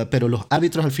ayuda, pero los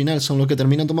árbitros al final son los que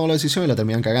terminan tomando la decisión y la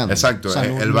terminan cagando. Exacto, o sea,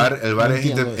 el VAR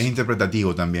es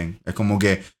interpretativo también. Es como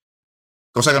que,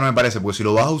 cosa que no me parece, porque si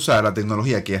lo vas a usar, la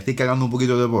tecnología que ya estoy cagando un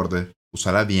poquito de deporte,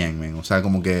 usarla bien, men. O sea,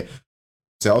 como que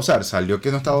se va a usar, salió que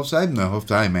no estaba offside, no es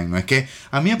offside, men. No es que,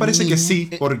 a mí me parece que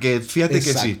sí, porque fíjate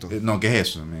exacto. que sí. No, ¿qué es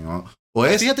eso, men?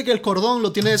 Fíjate que el cordón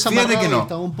lo tiene desamarrado. Fíjate que no.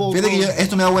 Está un poco... Fíjate que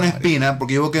esto me da buena espina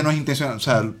porque yo veo que no es intencional. O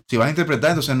sea, si vas a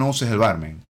interpretar, entonces no uses el VAR,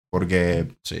 men. Porque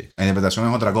la interpretación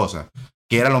es otra cosa.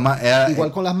 Que era lo más...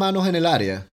 Igual con las manos en el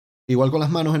área.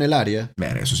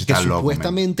 Ver, eso sí está que loco,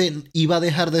 supuestamente iba a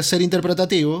dejar de ser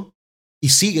interpretativo y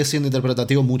sigue siendo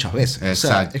interpretativo muchas veces.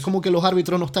 Exacto. O sea, es como que los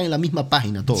árbitros no están en la misma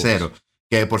página todos. Cero.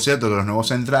 Que por cierto, que los nuevos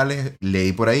centrales,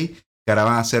 leí por ahí, que ahora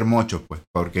van a ser mochos, pues.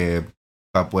 Porque...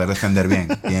 para poder defender bien.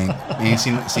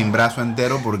 sin brazo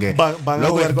entero porque...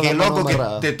 Loco, qué loco que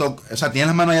te toca... O sea, tienes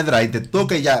las manos allá atrás y te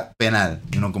toca ya penal.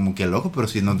 Y uno como que loco, pero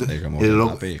si no te...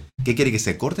 ¿Qué quiere? ¿Que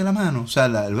se corte la mano? O sea,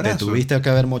 el brazo. Te tuviste que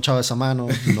haber mochado esa mano.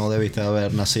 No debiste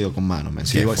haber nacido con mano.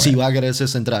 Si va a querer ser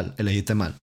central, elegiste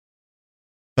mal.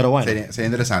 Pero bueno. Sería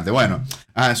interesante. Bueno,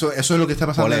 eso es lo que está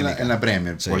pasando en la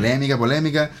Premier. Sí.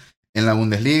 Polémica. En la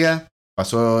Bundesliga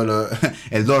pasó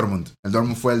el Dortmund. El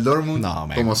Dortmund fue el Dortmund,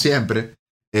 como siempre.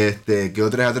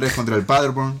 Quedó 3-3 contra el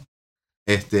Paderborn.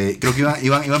 Creo que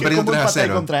iban perdiendo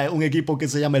 3-0 contra un equipo que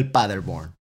se llama el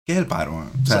Paderborn. ¿Qué es el Paderborn?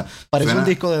 O sea, parece un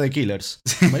disco de The Killers.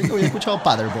 Marico, había escuchado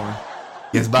Paderborn.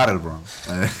 Y es Battleborn.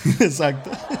 Exacto.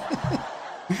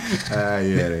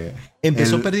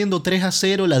 Empezó perdiendo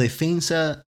 3-0 la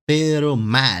defensa. Pedro,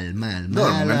 mal.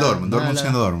 Dortmund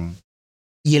siendo Dortmund.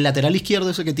 Y el lateral izquierdo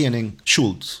ese que tienen,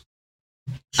 Schultz.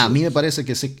 A mí me parece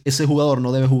que ese jugador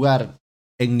no debe jugar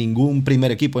en ningún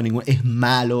primer equipo. Es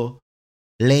malo,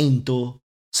 lento,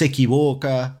 se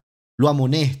equivoca, lo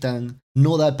amonestan,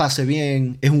 no da pase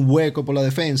bien, es un hueco por la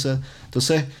defensa.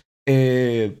 Entonces,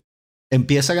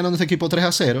 empieza ganando este equipo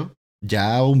 3-0,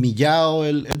 ya humillado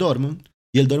el Dortmund,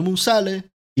 y el Dortmund sale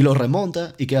y lo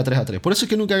remonta y queda 3-3. Por eso es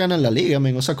que nunca ganan la liga,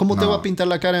 men. O sea, ¿cómo te va a pintar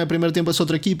la cara en el primer tiempo ese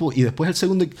otro equipo y después el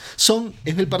segundo?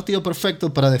 Es el partido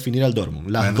perfecto para definir al Dortmund.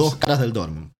 Las dos caras del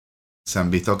Dortmund. Se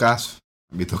han visto casos.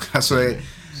 De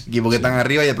equipos que están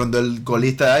arriba y de pronto el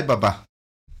colista, ay papá.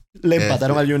 Le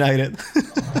empataron al United.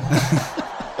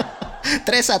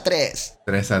 3-3.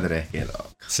 3-3, qué loco.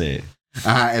 Sí.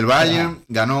 Ajá, el Bayern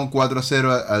ganó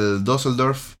 4-0 al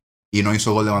Düsseldorf y no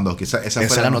hizo gol de Lewandowski. Esa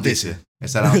fue la noticia.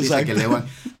 Esa era la noticia. Que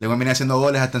Lewandowski viene haciendo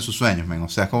goles hasta en sus sueños, men. O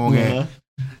sea,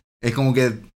 es como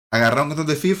que agarraba un control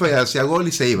de FIFA y hacía gol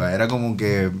y se iba. Era como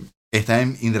que está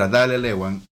intratable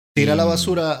Lewandowski. Tira la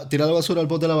basura al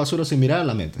bote de la basura sin mirar a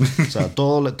la mente. O sea,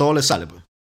 todo le sale, pues.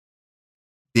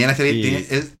 Tiene la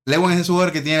estrellita. Lewandowski es ese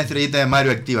jugador que tiene la estrellita de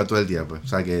Mario activa todo el día, pues. O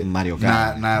sea que Mario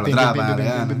Kart. Nada lo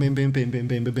atrapa.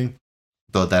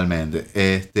 Totalmente.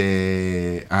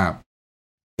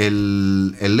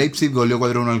 El Leipzig goleó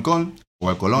 4-1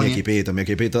 al Colonia. Mi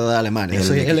equipito de Alemania.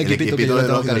 Ese es el equipito de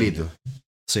los Carlitos.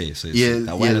 Sí.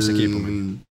 Está bueno ese equipo.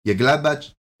 Y el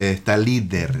Gladbach está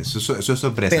líder. Eso es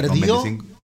sorpresa.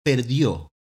 Perdió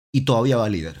y todavía va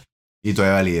líder.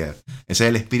 Ese es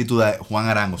el espíritu de Juan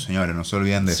Arango, señores. No se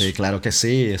olviden de eso. Sí, claro que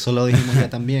sí. Eso lo dijimos ya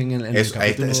también en el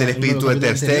capítulo. Es el espíritu de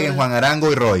Ter Stegen, Juan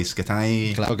Arango y Royce, que están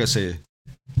ahí. Claro que sí.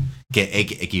 Qué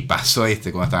equipazo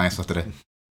cuando estaban esos tres.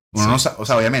 Uno no sabe, o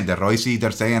sea, obviamente, Royce y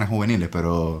Ter Stegen eran juveniles,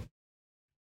 pero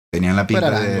tenían la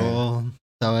pinta de...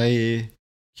 Estaba ahí.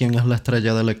 ¿Quién es la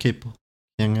estrella del equipo?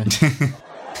 ¿Quién es?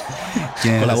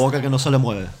 Con la boca que no se le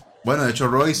mueve. Bueno, de hecho,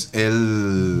 Royce,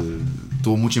 él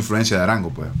tuvo mucha influencia de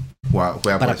Arango, pues.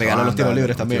 Juega para pegar a los tiros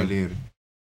libres también.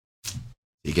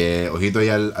 Y que, ojito ahí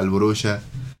al Borussia,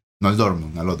 no al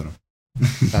Dortmund, al otro.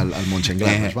 Al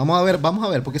Mönchengladbach. Vamos a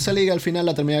ver, porque esa liga al final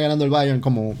la termina ganando el Bayern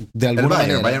como de alguna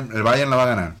manera. El Bayern la va a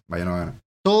ganar.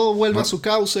 Todo vuelve a su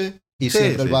cauce y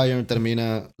siempre el Bayern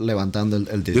termina levantando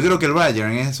el título. Yo creo que el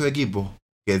Bayern es esos equipos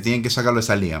que tienen que sacarlo de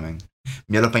esa liga, men.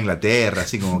 Enviarlos para Inglaterra,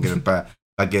 así como que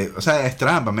para que, o sea, es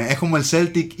trampa, man. Es como el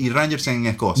Celtic y Rangers en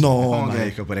Escocia. No,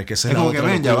 marico, pero es que es como que,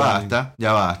 men, ya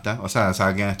basta. O sea,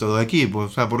 saquen estos dos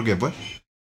equipos. O sea, ¿por qué, pues?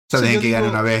 O sea, tienen que ganar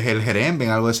una vez el Jeremben,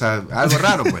 algo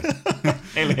raro, pues.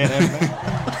 El Jeremben.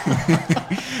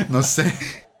 No sé.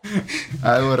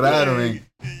 Algo raro, men.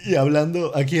 Y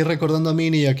hablando, aquí recordando a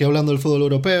Mini y aquí hablando del fútbol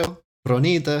europeo,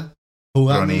 Ronita,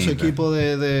 jugando en su equipo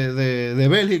de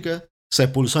Bélgica, se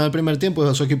expulsó en el primer tiempo y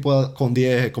dejó su equipo con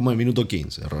 10 como en el minuto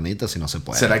 15. Ronita, si no se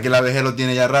puede. ¿Será que la vejez lo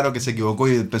tiene ya raro, que se equivocó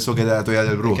y pensó que era todavía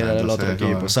del Brujas? Que era del otro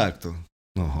equipo, exacto.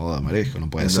 No joda, marisco, no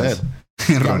puede ser.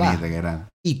 Ronita, que era.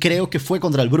 Y creo que fue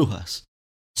contra el Brujas.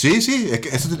 Sí, es que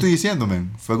eso te estoy diciendo,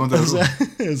 men. Fue contra el Brujas.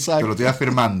 Exacto. Te lo estoy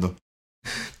afirmando.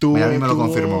 A mí me lo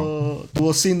confirmó.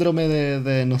 Tuvo síndrome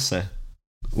de, no sé,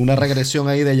 una regresión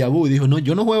ahí de Yabu y dijo, no,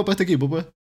 yo no juego para este equipo, pues.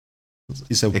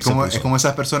 Y es como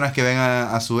esas personas que ven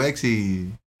a su ex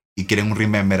y quieren un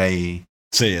remember ahí.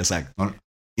 Sí, exacto. ¿No?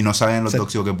 Y no saben lo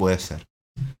tóxico que puede ser.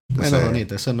 Entonces, bueno,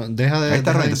 Ronita, eso no. Deja de. Ahí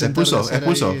está Ronita, se expulsó,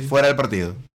 ahí... fuera del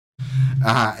partido.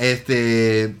 Ajá,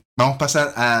 vamos a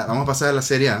pasar a la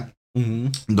Serie A,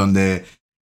 donde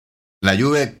la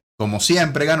Juve, como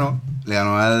siempre, le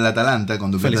ganó al Atalanta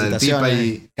con dupleta del Pipa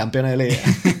y campeona de liga.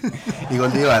 Y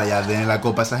Goldívar ya tiene la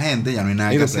copa esa gente, ya no hay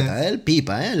nada que hacer. El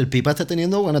Pipa está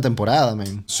teniendo buena temporada,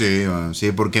 man. Sí,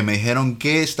 sí, porque me dijeron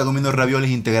que está comiendo ravioles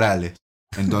integrales.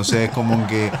 Entonces como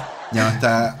que ya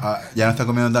no está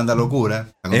comiendo tanta locura.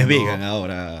 Es vegan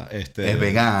ahora. Es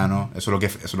vegano, eso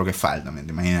es lo que falta, ¿me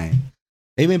imaginas?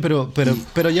 Hey, man,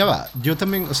 pero ya va. Yo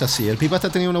también, o sea, sí, el Pipa está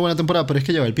teniendo una buena temporada, pero es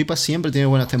que ya va, el Pipa siempre tiene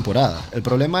buenas temporadas. El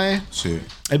problema es,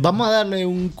 vamos a darle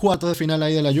un cuarto de final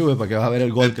ahí de la Juve para que vas a ver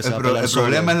el gol que se va a pegar.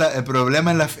 El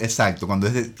problema es exacto, cuando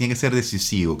tiene que ser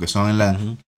decisivo, que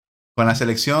son con la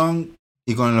selección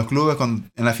y con los clubes,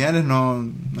 en las finales no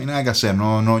hay nada que hacer.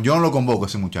 Yo no lo convoco a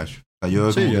ese muchacho.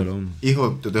 O sea,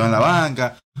 hijo, te tengo en la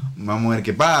banca, vamos a ver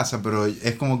qué pasa, pero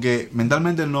es como que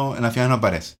mentalmente en las finales no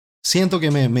aparece. Siento que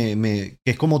que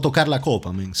es como tocar la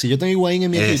copa, man. Si yo tengo Higuaín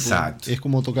en mi equipo, es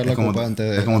como tocar la copa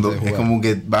antes de jugar. Es como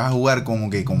que vas a jugar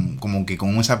como que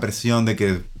con esa presión de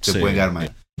que te puede quedar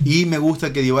mal. Y me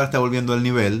gusta que Dybala está volviendo al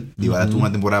nivel. Dybala tuvo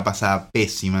una temporada pasada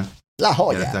pésima. La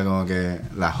joya. Ahora está como que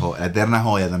la eterna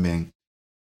joya también.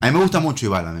 A mí me gusta mucho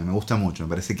Dybala, me gusta mucho. Me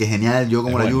parece que es genial. Yo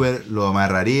como la Juve lo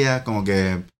amarraría, como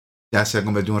que ya se ha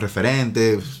convertido en un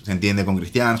referente. Se entiende con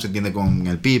Cristiano, se entiende con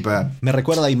el Pipa. Me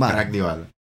recuerda a Aimar. Crack Dybala.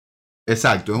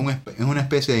 Exacto, es una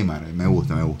especie de Aimar. Me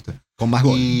gusta. Con más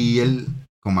gol. Y él,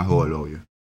 con más gol, obvio.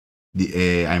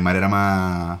 Aimar era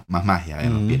más magia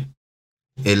en los pies.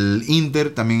 El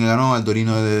Inter también ganó al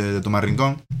Torino de Tomás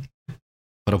Rincón.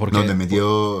 ¿Pero por qué? Donde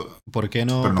metió... ¿Por qué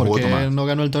no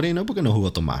ganó el Torino? Porque no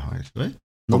jugó Tomás. Porque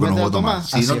no jugó Tomás.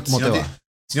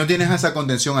 Si no tienes esa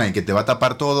contención ahí que te va a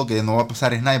tapar todo, que no va a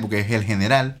pasar Snipe porque es el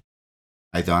general,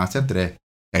 ahí te van a hacer 3.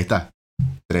 Ahí está.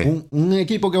 3. Un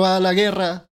equipo que va a la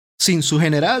guerra sin su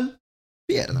general,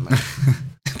 pierde, man.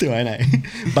 Te imaginas.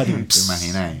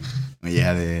 Me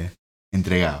llega de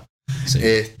entregado. Sí.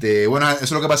 Bueno, eso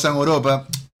es lo que pasa en Europa.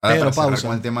 Ahora, pero pausa.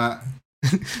 Con el tema...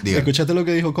 ¿Escuchaste lo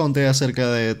que dijo Conte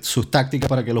acerca de sus tácticas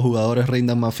para que los jugadores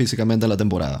rindan más físicamente en la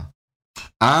temporada?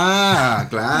 Ah,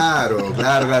 claro.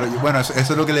 Bueno, eso es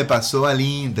lo que le pasó al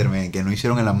Inter, que no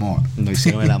hicieron el amor.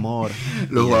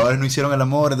 Los jugadores no hicieron el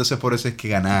amor, entonces por eso es que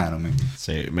ganaron,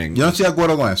 Sí, Yo no estoy de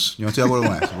acuerdo con eso.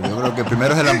 Porque yo creo que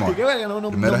primero es el amor.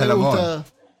 Primero es el amor.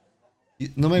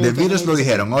 No me gusta. The Beatles lo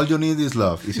dijeron, all you need is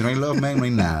love. Y si no hay love, man, no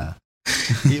hay nada.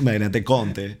 Imagínate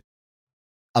Conte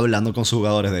hablando con sus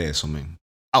jugadores de eso,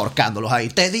 ahorcándolos ahí.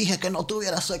 Te dije que no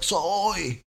tuviera sexo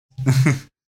hoy.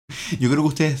 Yo creo que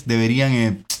ustedes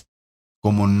deberían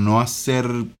como no hacer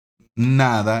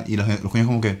nada y los coños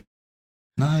como que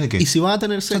nada de qué. Y si van a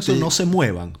tener sexo, no se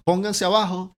muevan. Pónganse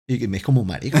abajo y es como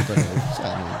marico, pero o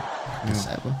sea, no sé,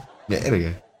 pues.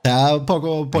 Verga. Está un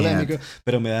poco polémico,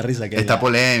 pero me da risa que está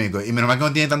polémico. Y menos mal que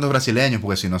no tiene tantos brasileños,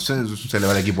 porque si no se le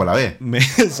va el equipo a la vez.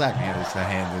 Exacto. Esa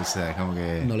gente, o sea, como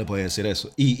que... No le puede decir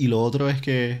eso. Y lo otro es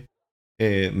que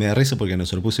me da risa porque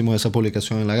nosotros pusimos esa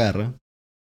publicación en La Garra.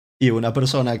 Y una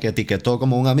persona que etiquetó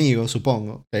como un amigo,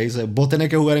 supongo, que dice, vos tenés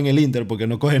que jugar en el Inter porque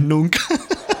no coges nunca.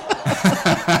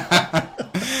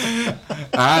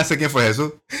 ¿Sé qué fue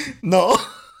eso? No.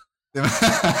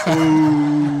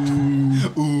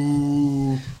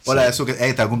 Hola, eso que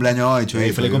está el cumpleaños hoy,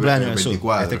 Chuy. Feliz cumpleaños, Jesús.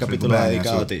 Este capítulo es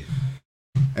dedicado a ti.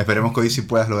 Esperemos que hoy sí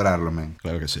puedas lograrlo, man.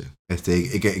 Claro que sí.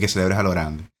 Y que celebres a lo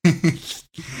grande.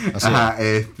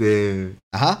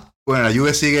 Ajá, Bueno, la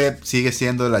Juve sigue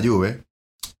siendo la Juve.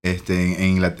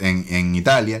 En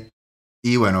Italia.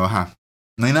 Y bueno,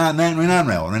 no hay nada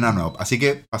nuevo. Así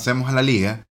que pasemos a la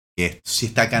liga, que esto sí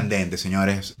está candente,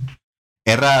 señores.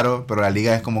 Es raro, pero la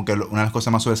liga es como que una de las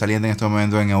cosas más sobresalientes en este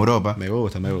momento en Europa. Me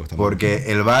gusta.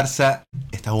 Porque el Barça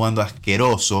está jugando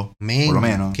asqueroso, por lo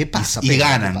menos. ¿Qué pasa? Y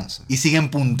ganan. Y siguen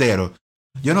punteros.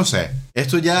 Yo no sé.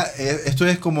 Esto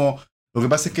es como... Lo que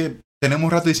pasa es que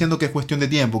tenemos rato diciendo que es cuestión de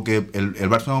tiempo, que el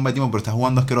Barça no es un pero está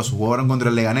jugando asqueroso. Jugaron contra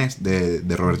el Leganés,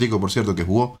 de Robertico, por cierto, que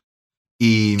jugó.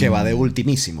 Y, que va de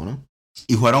ultimísimo, ¿no?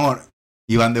 Y jugaron,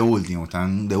 y van de último.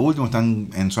 Están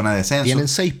en zona de descenso. Tienen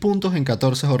 6 puntos en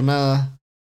 14 jornadas.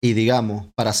 Y digamos,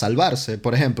 para salvarse,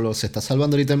 por ejemplo, se está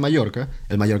salvando ahorita el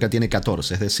Mallorca tiene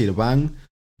 14, es decir, van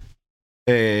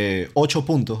 8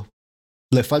 puntos.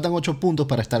 Le faltan 8 puntos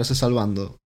para estarse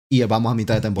salvando y vamos a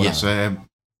mitad de temporada.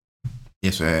 Y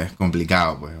eso es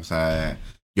complicado, pues. O sea,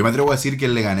 yo me atrevo a decir que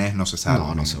el Leganés no se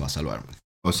salva. No se va a salvar.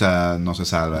 O sea, no se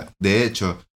salva. De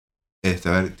hecho, a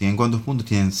ver, ¿tienen cuántos puntos?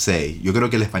 Tienen 6. Yo creo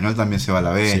que el Español también se va a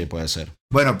la B. Sí, puede ser.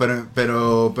 Bueno,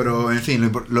 pero en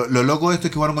fin, lo loco de esto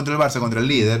es que jugaron contra el Barça, contra el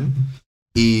líder.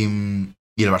 Y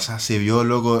el Barça se vio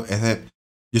loco.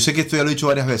 Yo sé que esto ya lo he dicho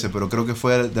varias veces, pero creo que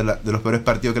fue de los peores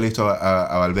partidos que le he visto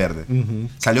a Valverde.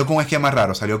 Salió con un esquema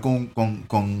raro. Salió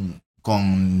con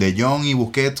De Jong y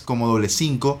Busquets como doble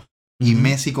 5 y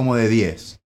Messi como de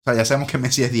 10. O sea, ya sabemos que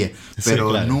Messi es 10. Pero,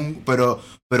 sí, claro.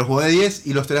 pero jugó de 10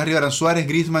 y los 3 arriba eran Suárez,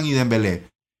 Griezmann y Dembélé.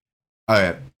 A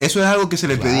ver, eso es algo que se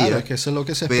le pedía. Es que eso es lo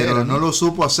que se pero espera, no lo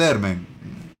supo hacer, men.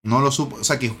 No lo supo. O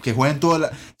sea, que jueguen toda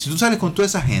la... Si tú sales con toda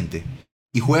esa gente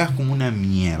y juegas como una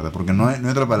mierda, porque no hay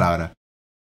otra palabra.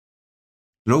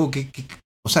 Luego,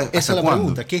 o sea, esa es la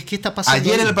pregunta. ¿Qué está pasando?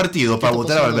 Ayer en el partido, para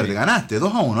votar a Valverde, ganaste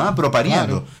 2-1, pero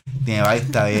pariendo. Claro. Te me va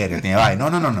esta verga, te me va.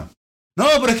 No. No,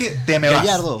 pero es que te me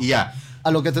Gallardo, vas. Y ya. A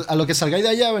lo que salgáis de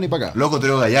allá, vení para acá. Loco, te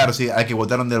digo Gallardo, sí, al que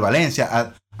votaron del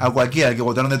Valencia, a cualquiera, al que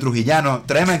votaron de Trujillano,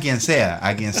 tráeme a quien sea.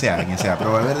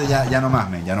 Pero Valverde ya no más,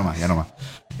 men, ya no más.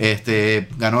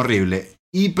 Ganó horrible.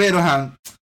 Pero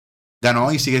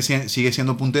ganó y sigue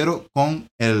siendo puntero con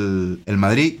el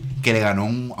Madrid, que le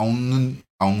ganó a un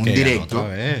directo,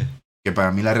 que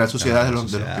para mí la Real Sociedad es de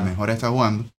los que mejor está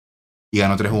jugando, y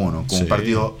ganó 3-1, con un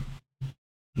partido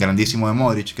grandísimo de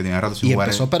Modric, que tenía rato sin jugar. Y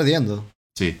empezó perdiendo.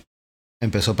 Sí.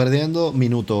 Empezó perdiendo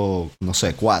minuto,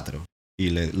 4.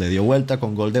 Y le dio vuelta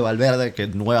con gol de Valverde, que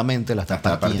nuevamente la está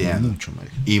partiendo mucho.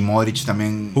 Y Modric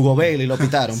también... Jugó Bale y lo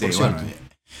pitaron, por cierto. Bueno,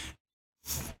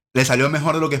 le salió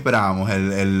mejor de lo que esperábamos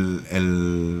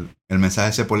el mensaje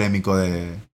ese polémico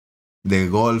de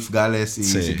golf, Gales y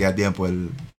si queda tiempo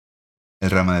el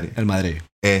Real Madrid. El Madrid.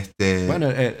 Bueno,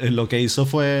 lo que hizo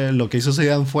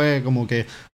Zidane fue como que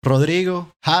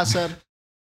Rodrigo, Hazard,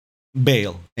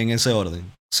 Bale, en ese orden.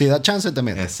 Si da chance te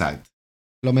mete. Exacto.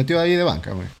 Lo metió ahí de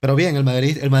banca, güey. Pero bien, el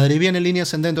Madrid viene en línea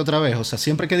ascendente otra vez. O sea,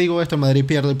 siempre que digo esto, el Madrid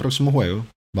pierde el próximo juego.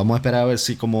 Vamos a esperar a ver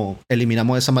si como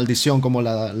eliminamos esa maldición como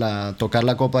tocar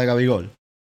la copa de Gabigol.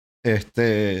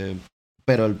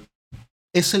 Pero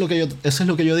eso es lo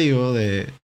que yo digo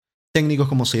de técnicos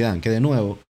como Zidane, que de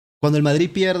nuevo, cuando el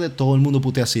Madrid pierde, todo el mundo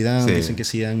putea a Zidane, dicen que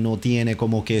Zidane no tiene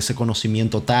como que ese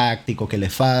conocimiento táctico que le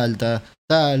falta,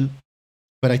 tal.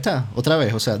 Pero ahí está, otra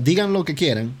vez, o sea, digan lo que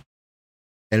quieran.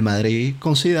 El Madrid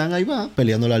con Zidane ahí va,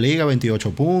 peleando la liga,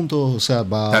 28 puntos, o sea,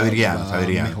 va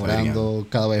mejorando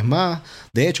cada vez más.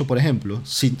 De hecho, por ejemplo,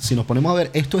 si nos ponemos a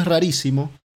ver, esto es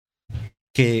rarísimo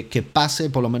que pase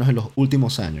por lo menos en los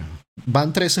últimos años.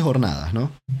 Van 13 jornadas,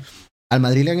 ¿no? Al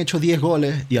Madrid le han hecho 10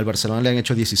 goles y al Barcelona le han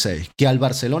hecho 16. Que al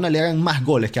Barcelona le hagan más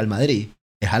goles que al Madrid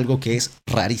es algo que es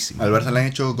rarísimo. Al Barça le han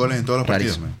hecho goles en todos los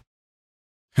partidos.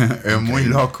 Es muy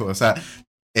loco, o sea...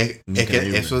 Es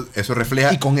que eso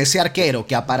refleja... Y con ese arquero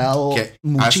que ha parado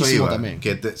muchísimo también.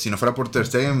 Que si no fuera por Ter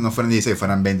Stegen no fueran 16,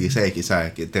 fueran 26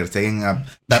 quizás. Que Ter Stegen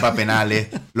tapa penales.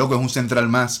 Loco, es un central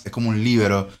más, es como un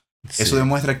líbero. Sí. Eso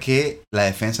demuestra que la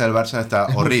defensa del Barça está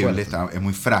horrible, es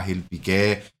muy frágil.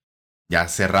 Piqué ya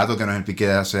hace rato que no es el Piqué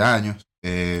de hace años.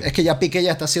 Es que ya Piqué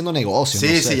ya está haciendo negocios. Sí,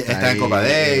 no sé, está en Copa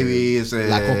Davis.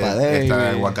 La Copa Davis.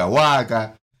 Está en Waka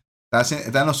Waka.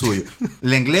 Está en lo suyo.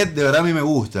 Lenglet de verdad a mí me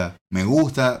gusta,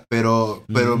 pero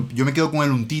yo me quedo con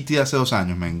el Umtiti de hace 2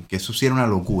 años, man, que eso sí era una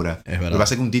locura. Es verdad. Lo que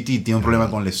pasa es que Umtiti tiene un problema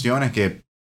con lesiones que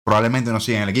probablemente no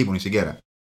sigue en el equipo ni siquiera.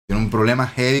 Tiene un problema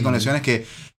heavy con lesiones que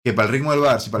para el ritmo del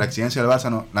Barça y para la exigencia del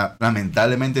Barça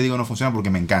lamentablemente digo no funciona porque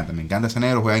me encanta ese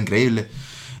negro, juega increíble.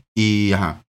 Y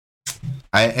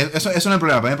eso no es el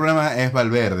problema. Para mí el problema es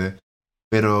Valverde,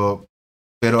 pero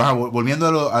volviendo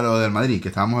a lo del Madrid, que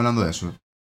estábamos hablando de eso.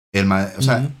 Por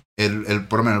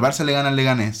lo menos el Barça le gana al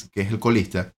Leganés, que es el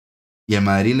colista, y el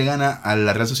Madrid le gana a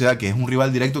la Real Sociedad, que es un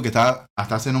rival directo que estaba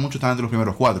hasta hace no mucho estaba entre los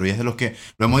primeros 4, y es de los que,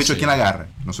 lo hemos dicho aquí en la garra,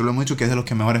 nosotros lo hemos dicho que es de los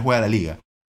que mejores juega la liga.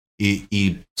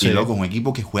 Y loco, un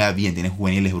equipo que juega bien, tiene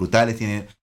juveniles brutales, tiene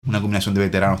una combinación de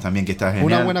veteranos también que está genial.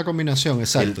 Una buena combinación,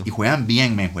 exacto. Y juegan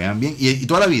bien, y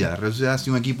toda la vida. La Real Sociedad ha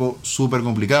sido un equipo súper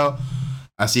complicado,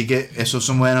 así que eso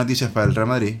son buenas noticias para el Real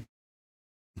Madrid.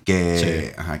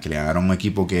 Que le ganaron un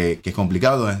equipo que es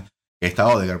complicado. Que está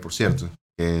Odegaard, por cierto.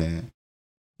 Que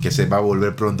que se va a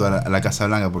volver pronto a la Casa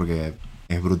Blanca porque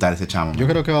es brutal ese chamo. Yo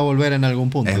creo que va a volver en algún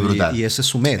punto. Es brutal. Y ese es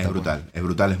su meta. Es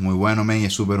brutal, es muy bueno, man, y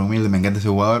es súper humilde, me encanta ese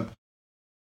jugador.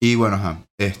 Y bueno,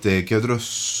 ¿qué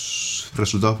otros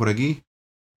resultados por aquí?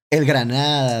 El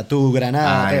Granada, tu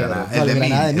Granada. El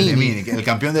Granada de Mini. El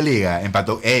campeón de liga,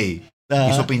 empató.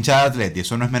 Hizo pinchada al Atleti,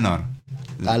 eso no es menor.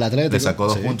 Al Atlético. Le sacó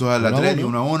 2 puntos al Atleti,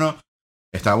 1-1.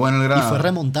 Está bueno el Granada. Y fue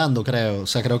remontando, creo. O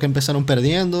sea, creo que empezaron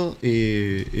perdiendo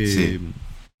y...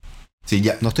 Sí,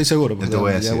 ya. No estoy seguro, porque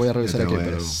ya voy a revisar aquí,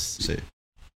 pero... Sí.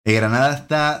 El Granada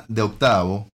está de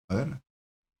octavo. A ver.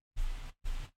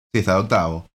 Sí, está de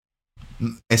octavo.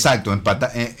 Exacto,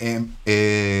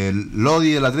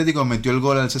 Lodi del Atlético metió el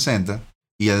gol al 60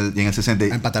 y en el 60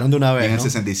 empataron de una vez. En el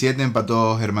 67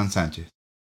 empató Germán Sánchez.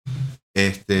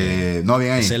 No,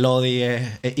 bien ahí. Ese Lodi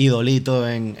es idolito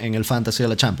en el fantasy de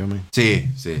la Champions, man. Sí.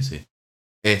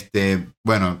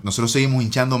 Bueno, nosotros seguimos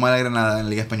hinchando mal a Granada en la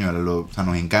Liga Española. O sea,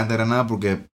 nos encanta Granada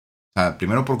porque, o sea,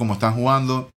 primero por cómo están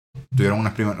jugando, tuvieron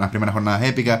unas primeras jornadas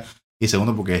épicas, y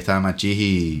segundo porque estaba Machís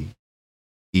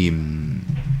y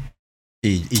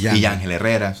Ángel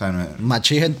Herrera. O sea,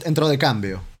 Machís entró de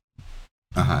cambio.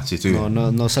 Ajá, sí, estoy bien.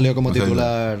 No salió como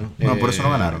titular. No, por eso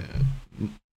no ganaron.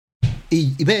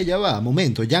 Y ve, ya va,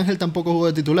 momento. Ángel tampoco jugó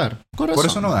de titular. Por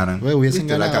eso no ganan. Hubiesen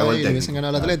ganado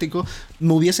al Atlético.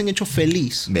 Me hubiesen hecho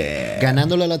feliz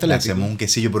ganándole al Atlético. Hacemos un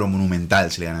quesillo pero monumental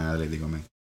si le ganan al Atlético, man.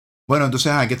 Bueno,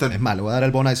 entonces, aquí está. Es malo, voy a dar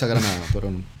el Bonais a Granada,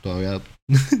 pero todavía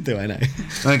te va a ir.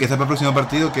 No, que está para el próximo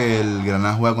partido, que el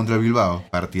Granada juega contra el Bilbao.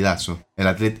 Partidazo.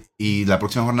 Y la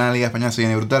próxima jornada de la Liga Española se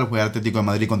viene brutal. Juega el Atlético de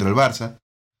Madrid contra el Barça.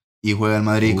 Y juega el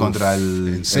Madrid contra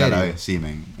el Alavés. Sí,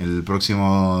 men. El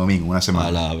próximo domingo, una semana.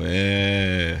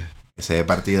 Alavés. Ese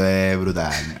partido es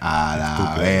brutal.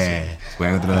 Alavés.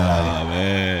 Juega contra el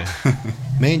Alavés.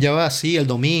 Men, ya va, sí, el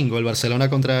domingo, el Barcelona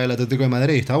contra el Atlético de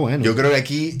Madrid. Está bueno. Yo creo que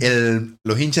aquí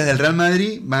los hinchas del Real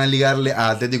Madrid van a ligarle a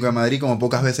Atlético de Madrid como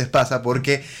pocas veces pasa,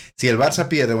 porque si el Barça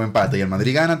pierde o empata y el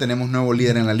Madrid gana, tenemos nuevo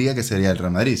líder en la liga que sería el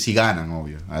Real Madrid. Si ganan,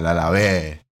 obvio. Al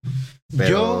Alavés.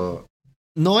 Pero...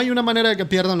 No hay una manera de que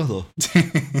pierdan los dos.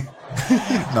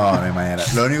 No hay manera.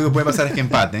 Lo único que puede pasar es que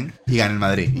empaten y gane el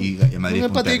Madrid. Y el Madrid un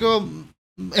empatico,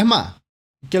 es más,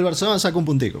 que el Barcelona saque un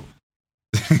puntico.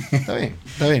 Está bien.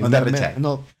 Ahorita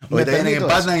vienen que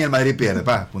empatan y el Madrid pierde.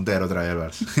 Puntero otra vez el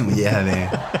Barça.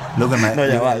 No,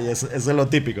 ya va. Eso es lo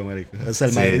típico, marico.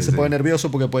 El Madrid se pone nervioso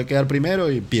porque puede quedar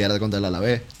primero y pierde contra el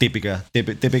Alavés.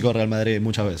 Típico Real Madrid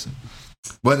muchas veces.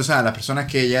 Bueno, o sea, las personas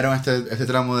que llegaron a este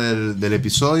tramo del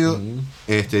episodio,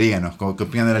 díganos qué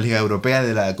opinan de la Liga Europea,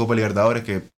 de la Copa Libertadores,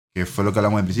 que fue lo que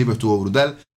hablamos al principio, estuvo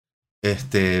brutal.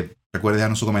 Recuerden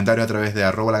dejarnos su comentario a través de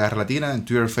 @lagarralatina en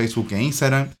Twitter, Facebook e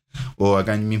Instagram, o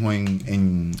acá mismo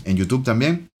en YouTube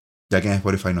también, ya que en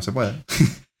Spotify no se puede.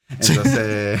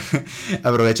 Entonces,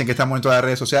 aprovechen que estamos en todas las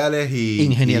redes sociales y...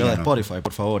 Ingeniero de Spotify,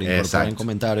 por favor, incorporen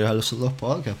comentarios a los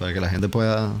podcasts para que la gente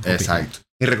pueda... Exacto.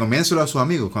 Y recomiéndenselo a sus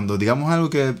amigos. Cuando digamos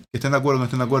algo que estén de acuerdo o no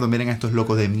estén de acuerdo, miren a estos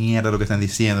locos de mierda lo que están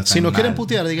diciendo. Si nos quieren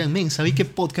putear, digan, men, ¿sabéis qué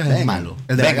podcast es malo?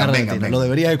 El de venga. Lo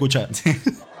deberías escuchar.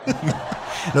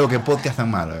 Luego, que podcast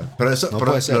tan malo. Pero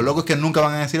lo loco es que nunca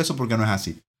van a decir eso porque no es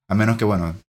así. A menos que,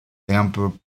 bueno, tengan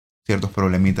ciertos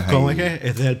problemitas ahí. ¿Cómo es que?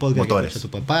 Es del podcast motores. Que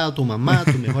tu papá, tu mamá,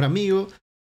 tu mejor amigo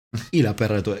y la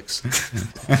perra de tu ex.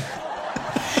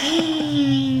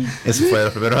 Eso fue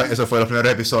los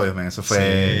primeros episodios, man. Eso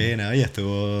fue... Sí, no, ya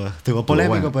estuvo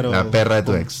polémico, pero... La perra de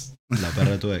tu ex. La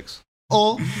perra de tu ex.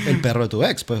 O el perro de tu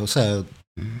ex, pues, o sea,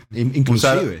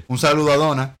 inclusive. Un saludo a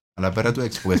Donna, a la perra de tu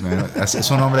ex, pues,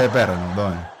 es un nombre de perra, ¿no?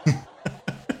 Donna.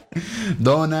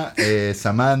 Donna,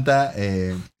 Samantha,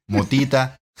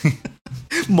 Motita.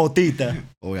 Motita.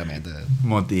 Obviamente.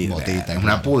 Motita. Es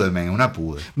una pudel, man, una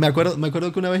pudel. Me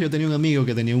acuerdo que una vez yo tenía un amigo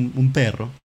que tenía un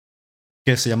perro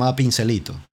que se llamaba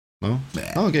Pincelito, ¿no?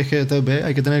 No, que es que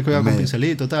hay que tener cuidado con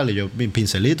Pincelito, tal. Y yo,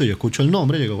 Pincelito, yo escucho el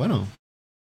nombre y digo, bueno,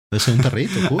 ese es un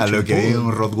perrito. Escucho, a lo que vive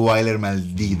un Rottweiler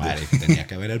maldito. Madre, tenía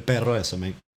que ver el perro eso,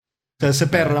 man. O sea, ese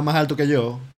perro era más alto que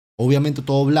yo. Obviamente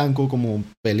todo blanco, como un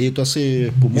pelito así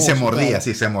espumoso. Y se mordía, tal.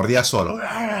 Sí, se mordía solo.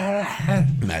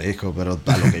 Marico, pero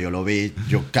a lo que yo lo vi,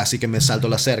 yo casi que me salto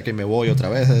la cerca y me voy otra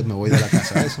vez, me voy de la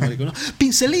casa. Eso, marico, no.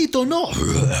 Pincelito, no.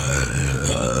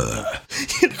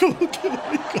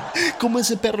 ¿Cómo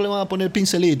ese perro le van a poner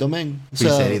Pincelito, men? O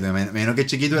sea, Pincelito, menos que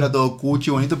chiquito era todo cuchi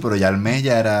y bonito, pero ya al mes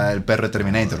ya era el perro de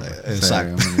Terminator.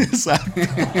 Exacto.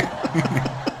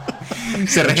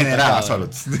 Se regeneraba solo.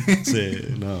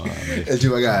 Sí, no. El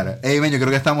chupacabra. Ey, men, yo creo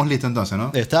que estamos listos entonces,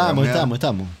 ¿no? Estamos. Ya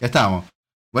estamos.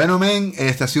 Bueno, men,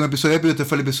 este ha sido un episodio épico. Este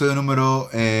fue el episodio número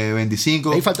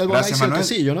 25. Ahí falta el Bonais y el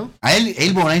quesillo, ¿no?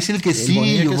 El Bonais y el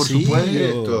quesillo, por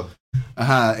supuesto.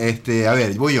 Ajá, a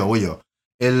ver, voy yo.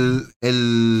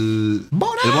 el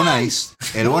Bonais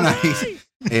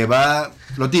va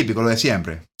lo típico, lo de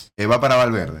siempre. Va para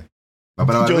Valverde. Yo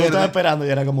lo estaba esperando y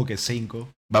era como que 5.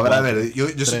 Va para Valverde. Yo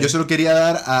se lo quería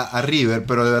dar a River,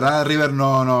 pero de verdad River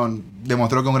no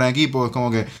demostró que es un gran equipo. Es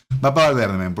como que va para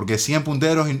Valverde, man, porque 100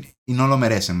 punteros y no lo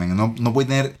merecen, man. No puede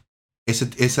tener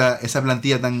esa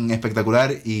plantilla tan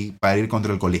espectacular y para ir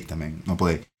contra el colista, man. No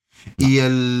puede. No. Y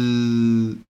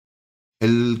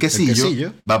el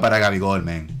quesillo va para Gabigol,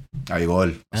 man.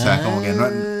 Gabigol. O sea, es como que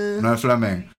no es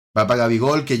Flamengo. Va para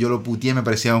Gabigol, que yo lo puteé, me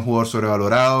parecía un jugador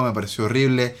sobrevalorado, me pareció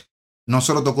horrible. No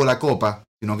solo tocó la copa,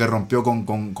 sino que rompió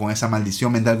con esa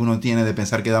maldición mental que uno tiene de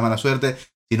pensar que da mala suerte,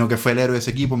 sino que fue el héroe de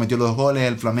ese equipo, metió los 2 goles,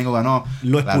 el Flamengo ganó.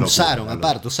 Lo expulsaron,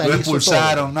 aparte. O sea, lo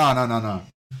expulsaron. No.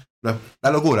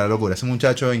 La locura. Ese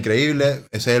muchacho increíble.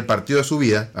 Ese es el partido de su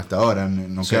vida, hasta ahora,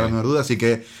 no queda la menor duda, así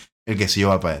que el quesillo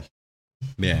va para él.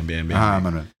 Bien.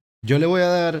 Manuel. Yo le voy a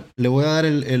dar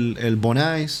el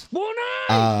Bonais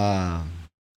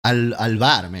al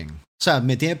bar, man. O sea,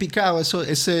 me tiene picado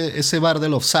ese bar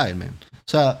del offside, man. O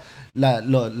sea,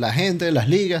 la gente, las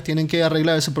ligas tienen que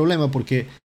arreglar ese problema porque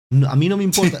a mí no me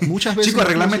importa. Muchas veces... Chicos,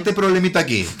 arreglame este problemita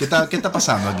aquí. ¿Qué está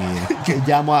pasando aquí? Que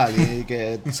llamo a alguien,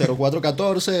 que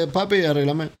 0414, papi,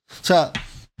 arreglame. O sea,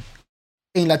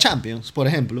 en la Champions, por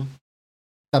ejemplo,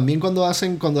 también cuando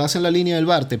hacen la línea del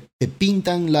bar, te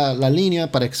pintan la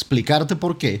línea para explicarte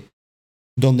por qué.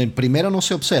 Donde primero no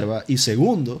se observa y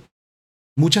segundo...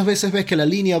 Muchas veces ves que la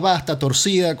línea va hasta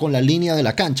torcida con la línea de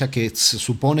la cancha que se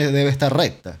supone debe estar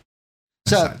recta. O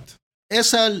sea,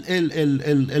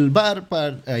 el VAR,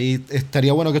 ahí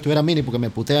estaría bueno que estuviera Mini porque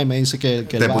me putea y me dice que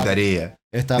el VAR putaría.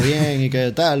 Está bien y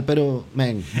que tal, pero,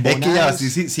 men, es que ya,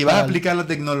 si vas a aplicar la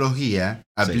tecnología,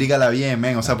 aplícala bien,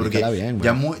 men, o sea, porque bien,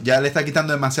 ya le está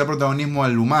quitando demasiado protagonismo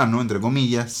al humano, entre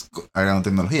comillas, a la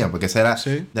tecnología, porque ese era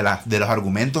de los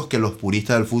argumentos que los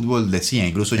puristas del fútbol decían.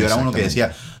 Incluso yo era uno que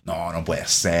decía, no puede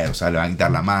ser, o sea, le van a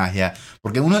quitar la magia,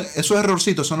 porque esos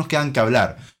errorcitos son los que dan que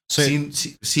hablar. Sí.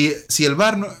 Si el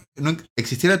VAR no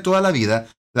existiera toda la vida,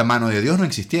 la mano de Dios no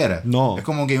existiera. No. Es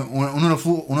como que uno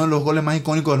de los goles más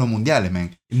icónicos de los mundiales,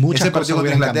 men. Ese partido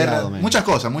contra Inglaterra. Muchas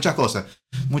cosas.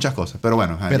 Pero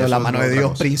bueno. Pero la mano de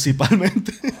Dios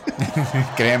principalmente.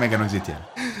 Créeme que no existiera.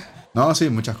 No, sí,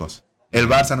 muchas cosas. El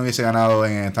Barça no hubiese ganado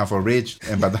en Stamford Bridge,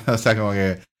 empatado, o sea, como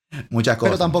que muchas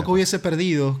cosas. Pero tampoco hubiese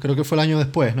perdido, creo que fue el año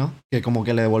después, ¿no? Que como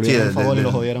que le devolvieron el favor y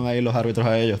los jodieron ahí los árbitros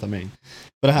a ellos también.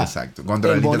 Pero exacto.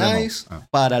 Contra el Bonais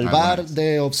para el VAR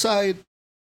de offside.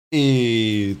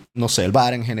 Y no sé, el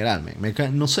VAR en general,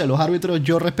 no sé, los árbitros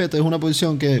yo respeto, es una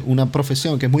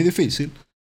profesión que es muy difícil,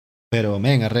 pero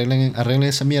arreglen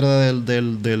esa mierda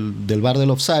del VAR del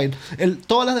offside.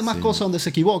 Todas las demás cosas donde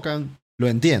se equivocan, lo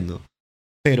entiendo,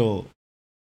 pero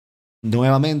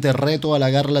nuevamente reto a la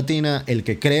garra latina, el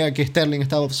que crea que Sterling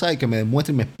está offside, que me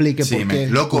demuestre y me explique por qué.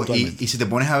 Loco, y si te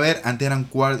pones a ver, antes eran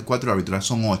 4 árbitros, ahora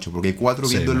son 8, porque hay 4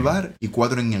 viendo el VAR y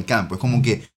 4 en el campo, es como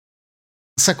que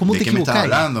o sea, ¿cómo te equivocas? ¿De qué me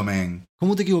estás hablando, men?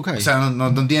 ¿Cómo te equivocas? O sea,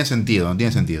 no tiene sentido,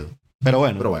 Pero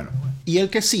bueno. Y el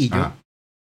quesillo. Ajá.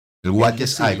 El what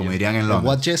yes I, como dirían en Londres. El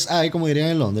what yes I, como dirían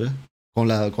en Londres.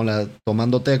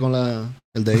 Tomando té con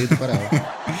el dedito parado.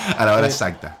 A la hora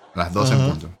exacta. A las 12 en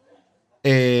punto.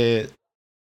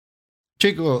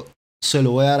 Chico, se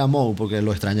lo voy a dar a Mo porque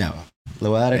lo extrañaba. Le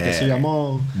voy a dar el quesillo a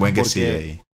Mo. Buen quesillo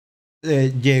ahí.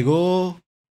 Llegó,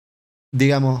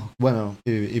 digamos, bueno,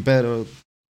 y Pedro...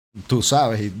 Tú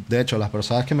sabes, y de hecho las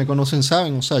personas que me conocen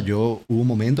saben, o sea, hubo un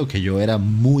momento que yo era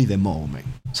muy de Mo, man.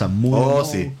 O sea, muy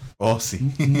de Mo. Sí.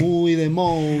 Muy de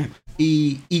Mo.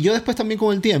 Y yo después también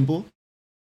con el tiempo,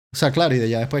 o sea, claro, y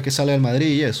ya después que sale del Madrid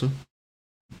y eso,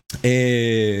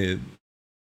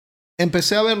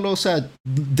 empecé a verlo, o sea,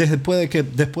 después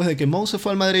de que Mo se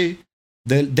fue al Madrid,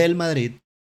 del Madrid,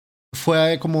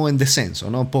 fue como en descenso,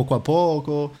 ¿no? Poco a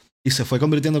poco, y se fue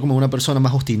convirtiendo como una persona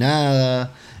más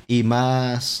obstinada y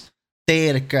más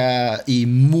terca y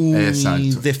muy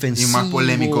defensiva. Y más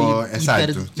polémico,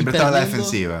 exacto. Siempre estaba a la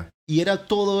defensiva. Y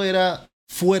todo era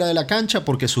fuera de la cancha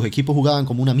porque sus equipos jugaban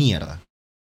como una mierda.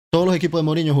 Todos los equipos de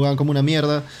Mourinho jugaban como una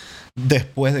mierda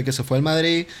después de que se fue al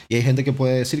Madrid. Y hay gente que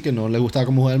puede decir que no le gustaba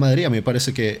cómo jugaba el Madrid. A mí me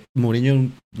parece que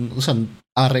Mourinho, o sea,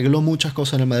 arregló muchas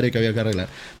cosas en el Madrid que había que arreglar.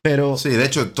 Pero sí, de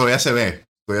hecho, todavía se ven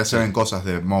cosas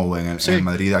de Mou en el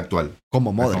Madrid actual.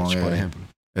 Como Modric, por ejemplo.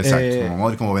 Exacto, como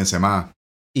Modric, como Benzema.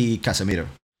 Y Casemiro.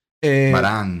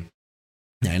 Varane.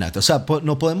 O sea,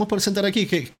 no podemos presentar aquí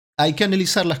que hay que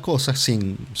analizar las cosas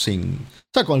sin o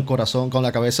sea, con el corazón, con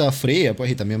la cabeza fría, pues,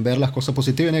 y también ver las cosas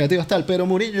positivas y negativas, tal. Pero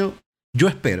Mourinho, yo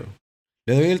espero.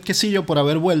 Le doy el quesillo por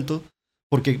haber vuelto,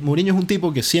 porque Mourinho es un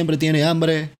tipo que siempre tiene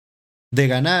hambre de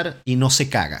ganar y no se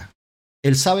caga.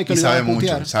 Él sabe que y lo iba a mucho,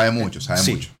 putear. sabe mucho.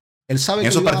 Él sabe en que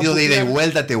esos lo iban a partidos de ida y putear.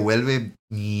 vuelta te vuelve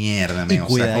mierda, Y men.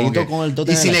 cuidadito con el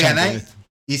Tottenham.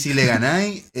 Y si le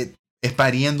ganáis, es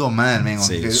pariendo mal, men.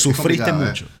 Sí, es sufriste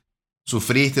mucho.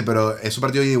 Sufriste, pero esos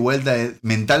partidos de ida y vuelta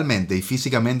mentalmente y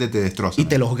físicamente te destroza. Y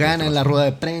te los gana en la rueda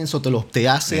de prensa o te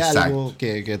hace Exacto. algo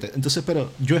Entonces,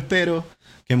 pero yo espero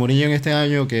que Mourinho en este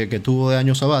año que tuvo de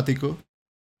año sabático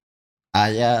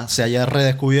se haya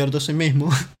redescubierto a sí mismo.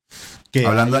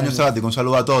 Hablando de año sabático, un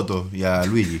saludo a Toto y a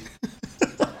Luigi,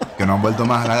 que no han vuelto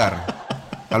más a la garra.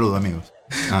 Saludos, amigos.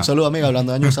 Un saludo, amigo,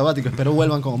 hablando de año sabático. Espero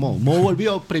vuelvan como Mo. Mo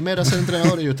volvió primero a ser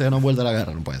entrenador y ustedes no han vuelto a la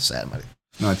garra. No puede ser, marico.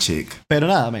 No, chica. Pero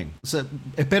nada, men. O sea,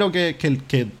 espero que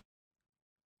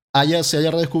se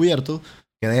haya redescubierto,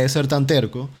 que deje de ser tan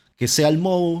terco, que sea el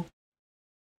Mo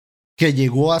que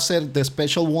llegó a ser The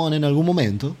Special One en algún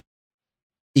momento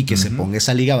y que se ponga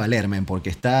esa liga a valer, men, porque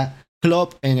está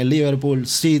Klopp en el Liverpool,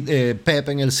 Pep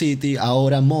en el City,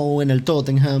 ahora Mo en el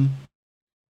Tottenham.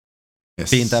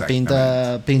 Pinta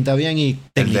bien y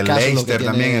el del Leicester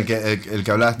también, el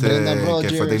que hablaste,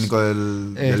 Rodgers, que fue técnico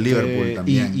del Liverpool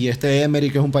también. Y Emery,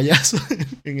 que es un payaso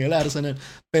en el Arsenal.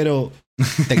 Pero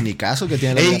tecnicazo que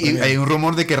tiene la hay un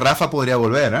rumor de que Rafa podría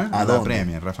volver, ¿eh? ¿A la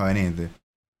Premier, Rafa Benítez.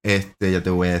 Ya te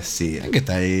voy a decir. Que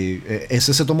está ahí.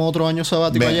 Ese se tomó otro año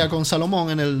sabático allá con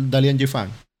Salomón en el Dalian Gifan.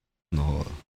 No.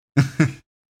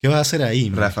 ¿Qué vas a hacer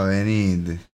ahí, man? Rafa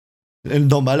Benítez. El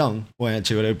Don Balón. Bueno, el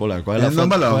Chiverel Polar. ¿Cuál es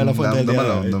la fuente del día?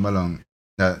 Don Balón.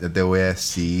 Ya te voy a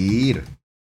decir.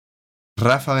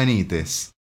 Rafa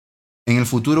Benítez. En el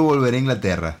futuro volveré a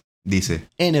Inglaterra, dice.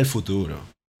 En el futuro.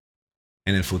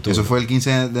 Eso fue el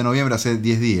 15 de noviembre, hace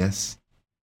 10 días.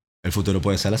 El futuro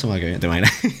puede ser la semana que viene, ¿te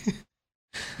imaginas?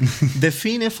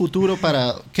 Define futuro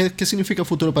para... ¿Qué significa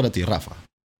futuro para ti, Rafa?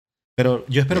 Pero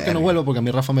yo espero que no vuelva porque a mí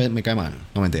Rafa me cae mal.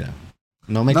 No, mentira.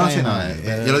 No me cae mal.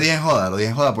 Yo lo dije en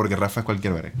joda porque Rafa es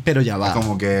cualquier verga. Pero ya va. Es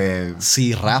como que...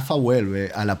 Si Rafa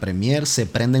vuelve a la Premier, se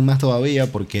prenden más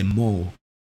todavía porque Mo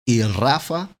y el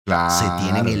Rafa se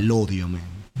tienen el odio, man.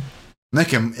 No es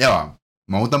que... Ya va.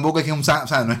 Mo tampoco es que un... O sea,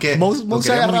 no es que... Mo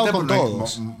se ha agarrado con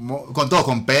todos. Con todos,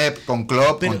 con Pep, con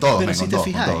Klopp, con todos.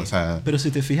 Pero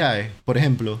si te fijáis, por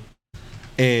ejemplo,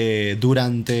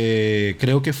 durante...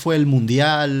 Creo que fue el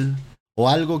Mundial... O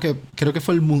algo que creo que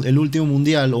fue el último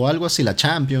mundial o algo así, la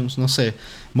Champions, no sé.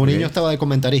 Mourinho estaba de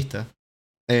comentarista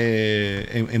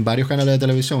en varios canales de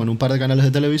televisión, en un par de canales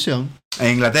de televisión.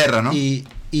 En Inglaterra, ¿no? Y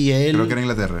él... Creo que era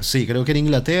Inglaterra. Sí, creo que era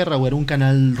Inglaterra o era un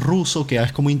canal ruso que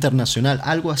es como internacional,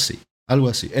 algo así.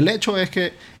 El hecho es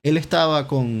que él estaba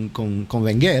con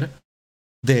Wenger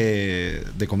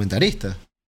de comentarista.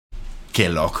 Qué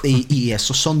loco. Y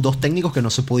esos son dos técnicos que no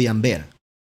se podían ver.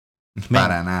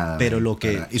 Para nada. Pero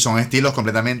y son estilos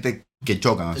completamente que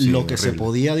chocan. Así, lo que se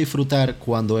podía disfrutar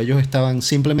cuando ellos estaban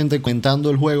simplemente comentando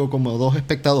el juego como dos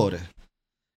espectadores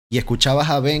y escuchabas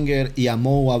a Wenger y a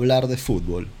Mo hablar de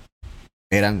fútbol,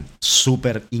 eran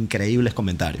súper increíbles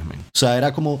comentarios, man. O sea,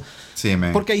 era como... Sí,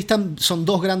 man. Porque ahí son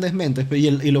dos grandes mentes.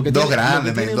 Y lo que dos tiene,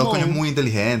 grandes, lo que tiene dos Mo, coños muy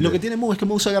inteligentes. Lo que tiene Mo es que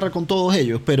Mo se agarra con todos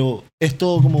ellos, pero es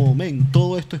todo como,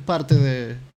 todo esto es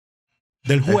parte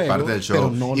del juego, parte del show.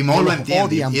 Pero no, y Mo no lo entiende.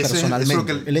 Odian y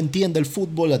personalmente. Él entiende el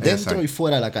fútbol adentro y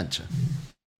fuera de la cancha.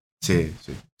 Sí,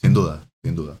 sin duda.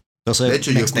 Entonces, de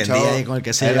hecho, yo extendí ahí con el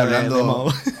quesillo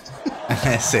hablando.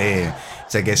 Sí,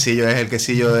 ese quesillo es el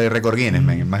quesillo de Record Guinness,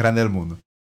 el más grande del mundo.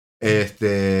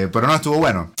 Pero no, estuvo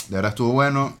bueno. De verdad estuvo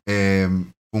bueno.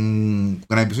 Un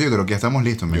gran episodio, creo que ya estamos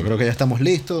listos. Yo creo que ya estamos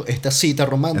listos. Esta cita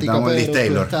romántica,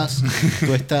 Pedro,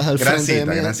 tú estás al frente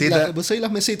de gran cita. Pues hay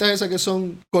las mesitas esas que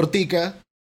son corticas,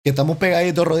 que estamos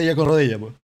pegaditos rodilla con rodilla,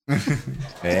 pues.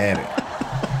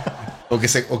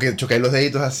 o que chocáis los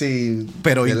deditos así.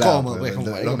 Pero incómodo, pues,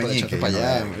 como los meñiques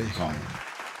para allá. Pues.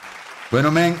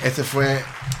 Bueno, men, este fue,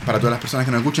 para todas las personas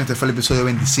que nos escuchan, este fue el episodio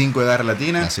 25 de Garra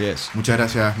Latina. Así es. Muchas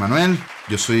gracias, Manuel.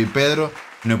 Yo soy Pedro.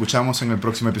 Nos escuchamos en el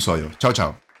próximo episodio. Chao,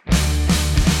 chao.